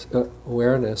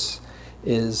Awareness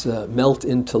is Melt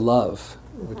into Love,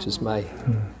 which is my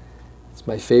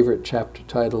favorite chapter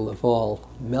title of all.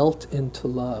 Melt into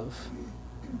love.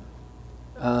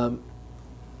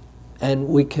 And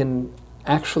we can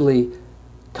actually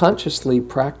consciously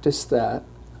practice that.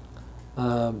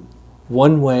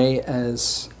 One way,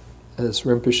 as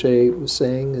Rinpoche was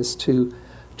saying, is to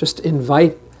just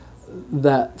invite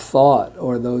that thought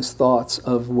or those thoughts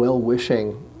of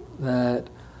well-wishing that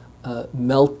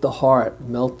melt the heart,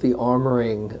 melt the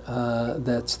armoring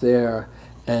that's there,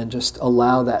 and just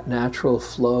allow that natural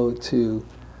flow to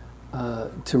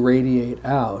radiate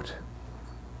out.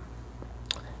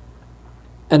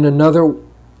 And another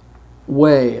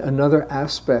way, another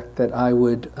aspect that I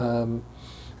would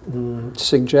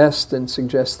suggest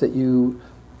that you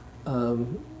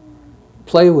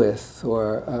play with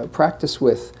or practice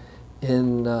with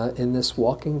in this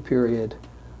walking period.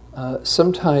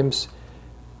 Sometimes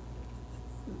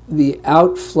the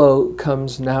outflow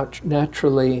comes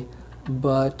naturally,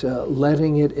 but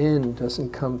letting it in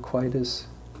doesn't come quite as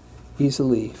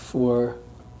easily for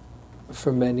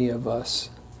many of us.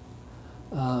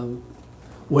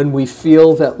 When we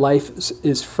feel that life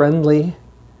is friendly,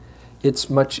 it's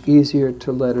much easier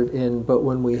to let it in. But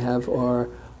when we have our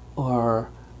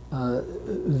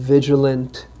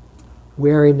vigilant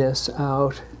wariness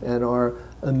out and our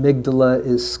amygdala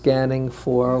is scanning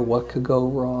for what could go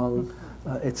wrong,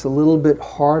 it's a little bit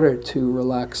harder to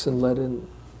relax and let in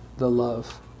the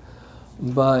love.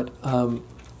 But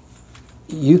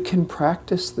you can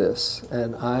practice this,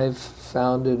 and I've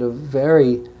found it a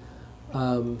very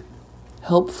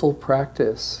helpful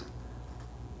practice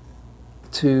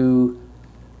to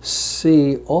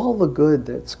see all the good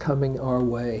that's coming our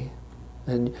way.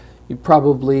 And you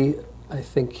probably, I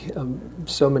think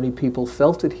so many people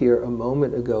felt it here a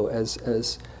moment ago as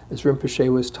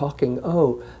Rinpoche was talking.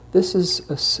 Oh, this is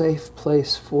a safe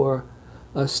place for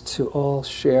us to all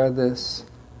share this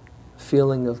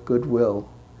feeling of goodwill,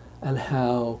 and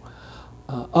how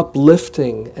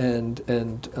uplifting and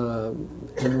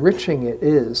enriching it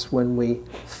is when we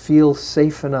feel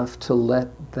safe enough to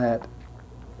let that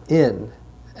in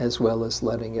as well as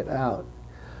letting it out.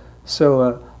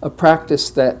 So a practice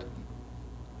that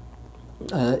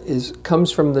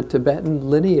comes from the Tibetan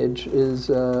lineage, is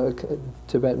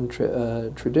Tibetan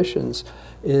traditions,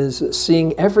 is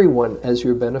seeing everyone as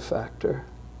your benefactor,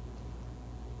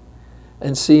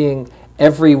 and seeing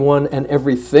everyone and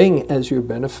everything as your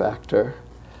benefactor.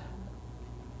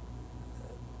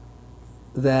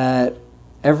 That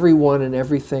everyone and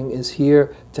everything is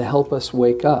here to help us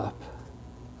wake up.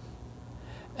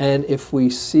 And if we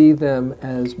see them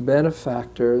as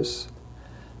benefactors,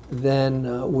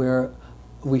 then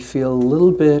we feel a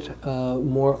little bit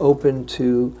more open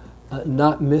to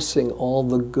not missing all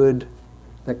the good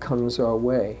that comes our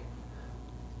way.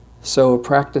 So a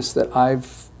practice that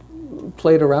I've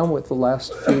played around with the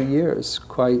last few years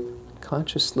quite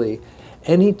consciously,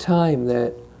 any time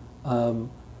that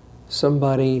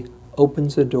somebody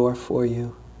opens a door for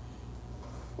you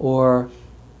or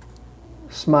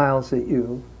smiles at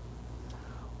you,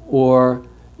 or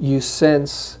you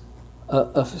sense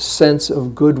a sense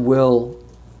of goodwill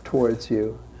towards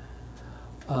you.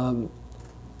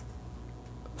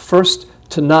 First,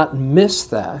 to not miss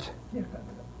that,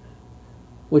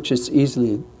 which is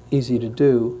easy to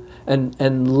do,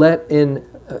 and let in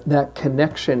that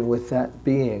connection with that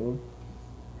being,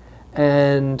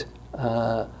 and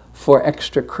for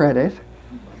extra credit,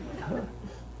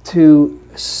 to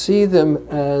see them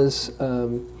as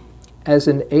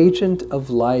an agent of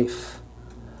life,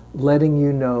 letting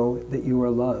you know that you are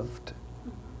loved.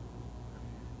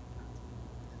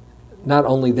 Not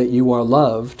only that you are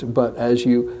loved, but as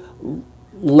you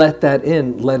let that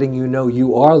in, letting you know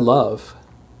you are love.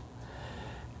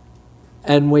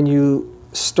 And when you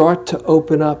start to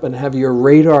open up and have your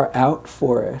radar out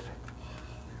for it,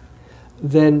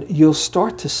 then you'll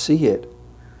start to see it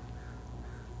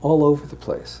all over the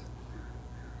place.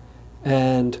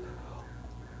 And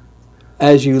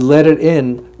as you let it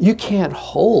in, you can't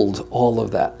hold all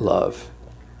of that love.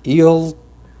 You'll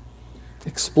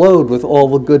explode with all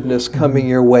the goodness coming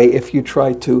your way if you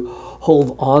try to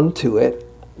hold on to it.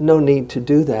 No need to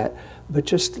do that. But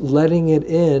just letting it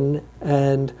in,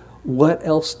 and what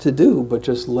else to do but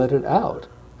just let it out.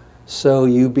 So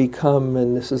you become,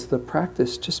 and this is the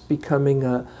practice, just becoming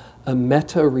a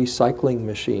meta recycling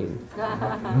machine.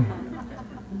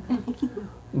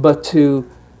 But to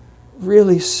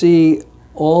really see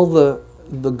all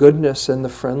the goodness and the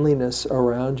friendliness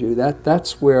around you,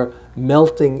 that's where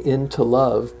melting into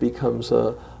love becomes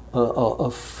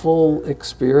a full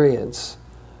experience,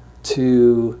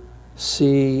 to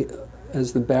see,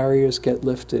 as the barriers get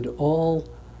lifted, all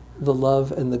the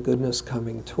love and the goodness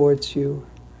coming towards you,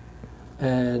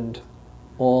 and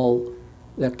all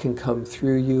that can come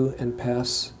through you and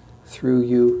pass through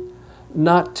you.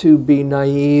 Not to be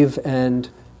naive, and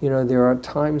there are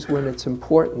times when it's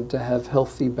important to have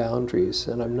healthy boundaries,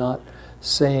 and I'm not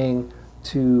saying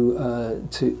to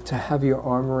have your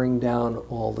armoring down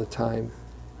all the time.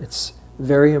 It's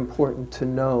very important to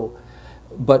know,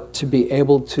 but to be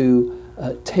able to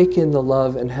take in the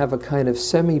love and have a kind of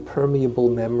semi-permeable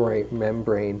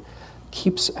membrane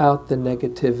keeps out the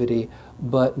negativity,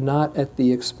 but not at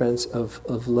the expense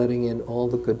of letting in all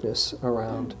the goodness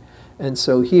around. And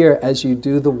so here, as you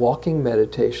do the walking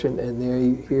meditation, and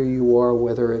here you are,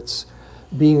 whether it's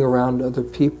being around other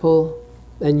people,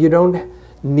 and you don't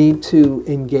need to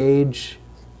engage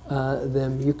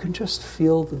them, you can just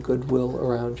feel the goodwill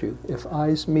around you. If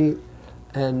eyes meet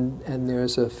and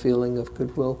there's a feeling of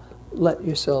goodwill, let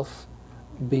yourself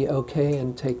be okay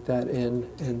and take that in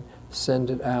and send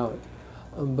it out.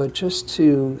 But just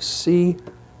to see,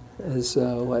 as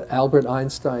what Albert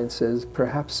Einstein says,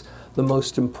 perhaps the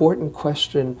most important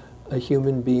question a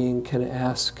human being can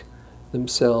ask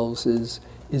themselves is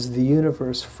the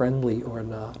universe friendly or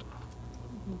not?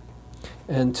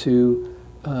 And to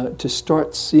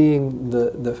start seeing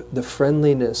the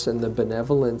friendliness and the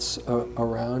benevolence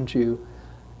around you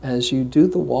as you do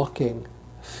the walking,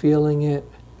 feeling it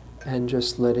and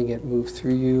just letting it move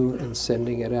through you and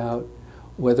sending it out.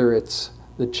 Whether it's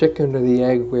the chicken or the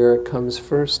egg, where it comes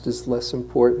first is less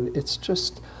important. It's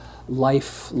just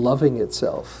life loving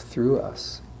itself through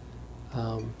us.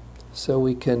 So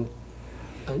we can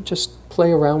just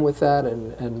play around with that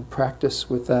and practice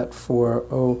with that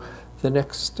for the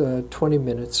next 20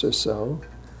 minutes or so.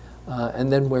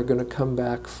 And then we're going to come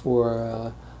back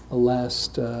for a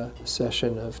last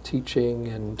session of teaching,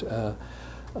 and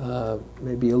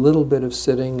maybe a little bit of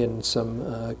sitting and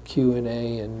some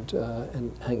Q&A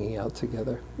and hanging out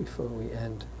together before we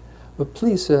end. But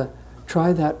please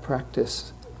try that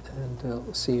practice, and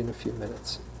we'll see you in a few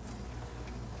minutes.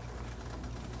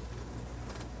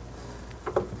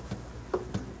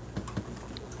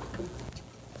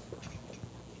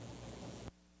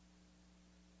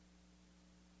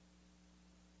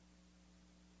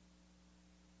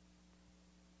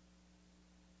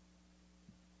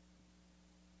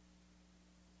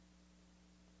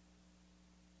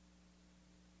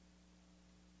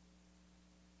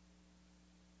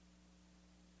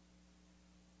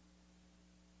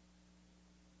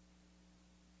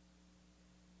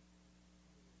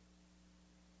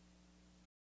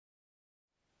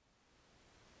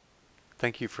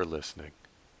 Thank you for listening.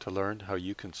 To learn how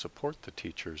you can support the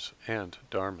teachers and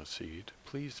Dharma Seed,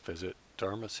 please visit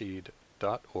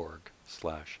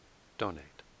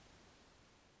dharmaseed.org/donate.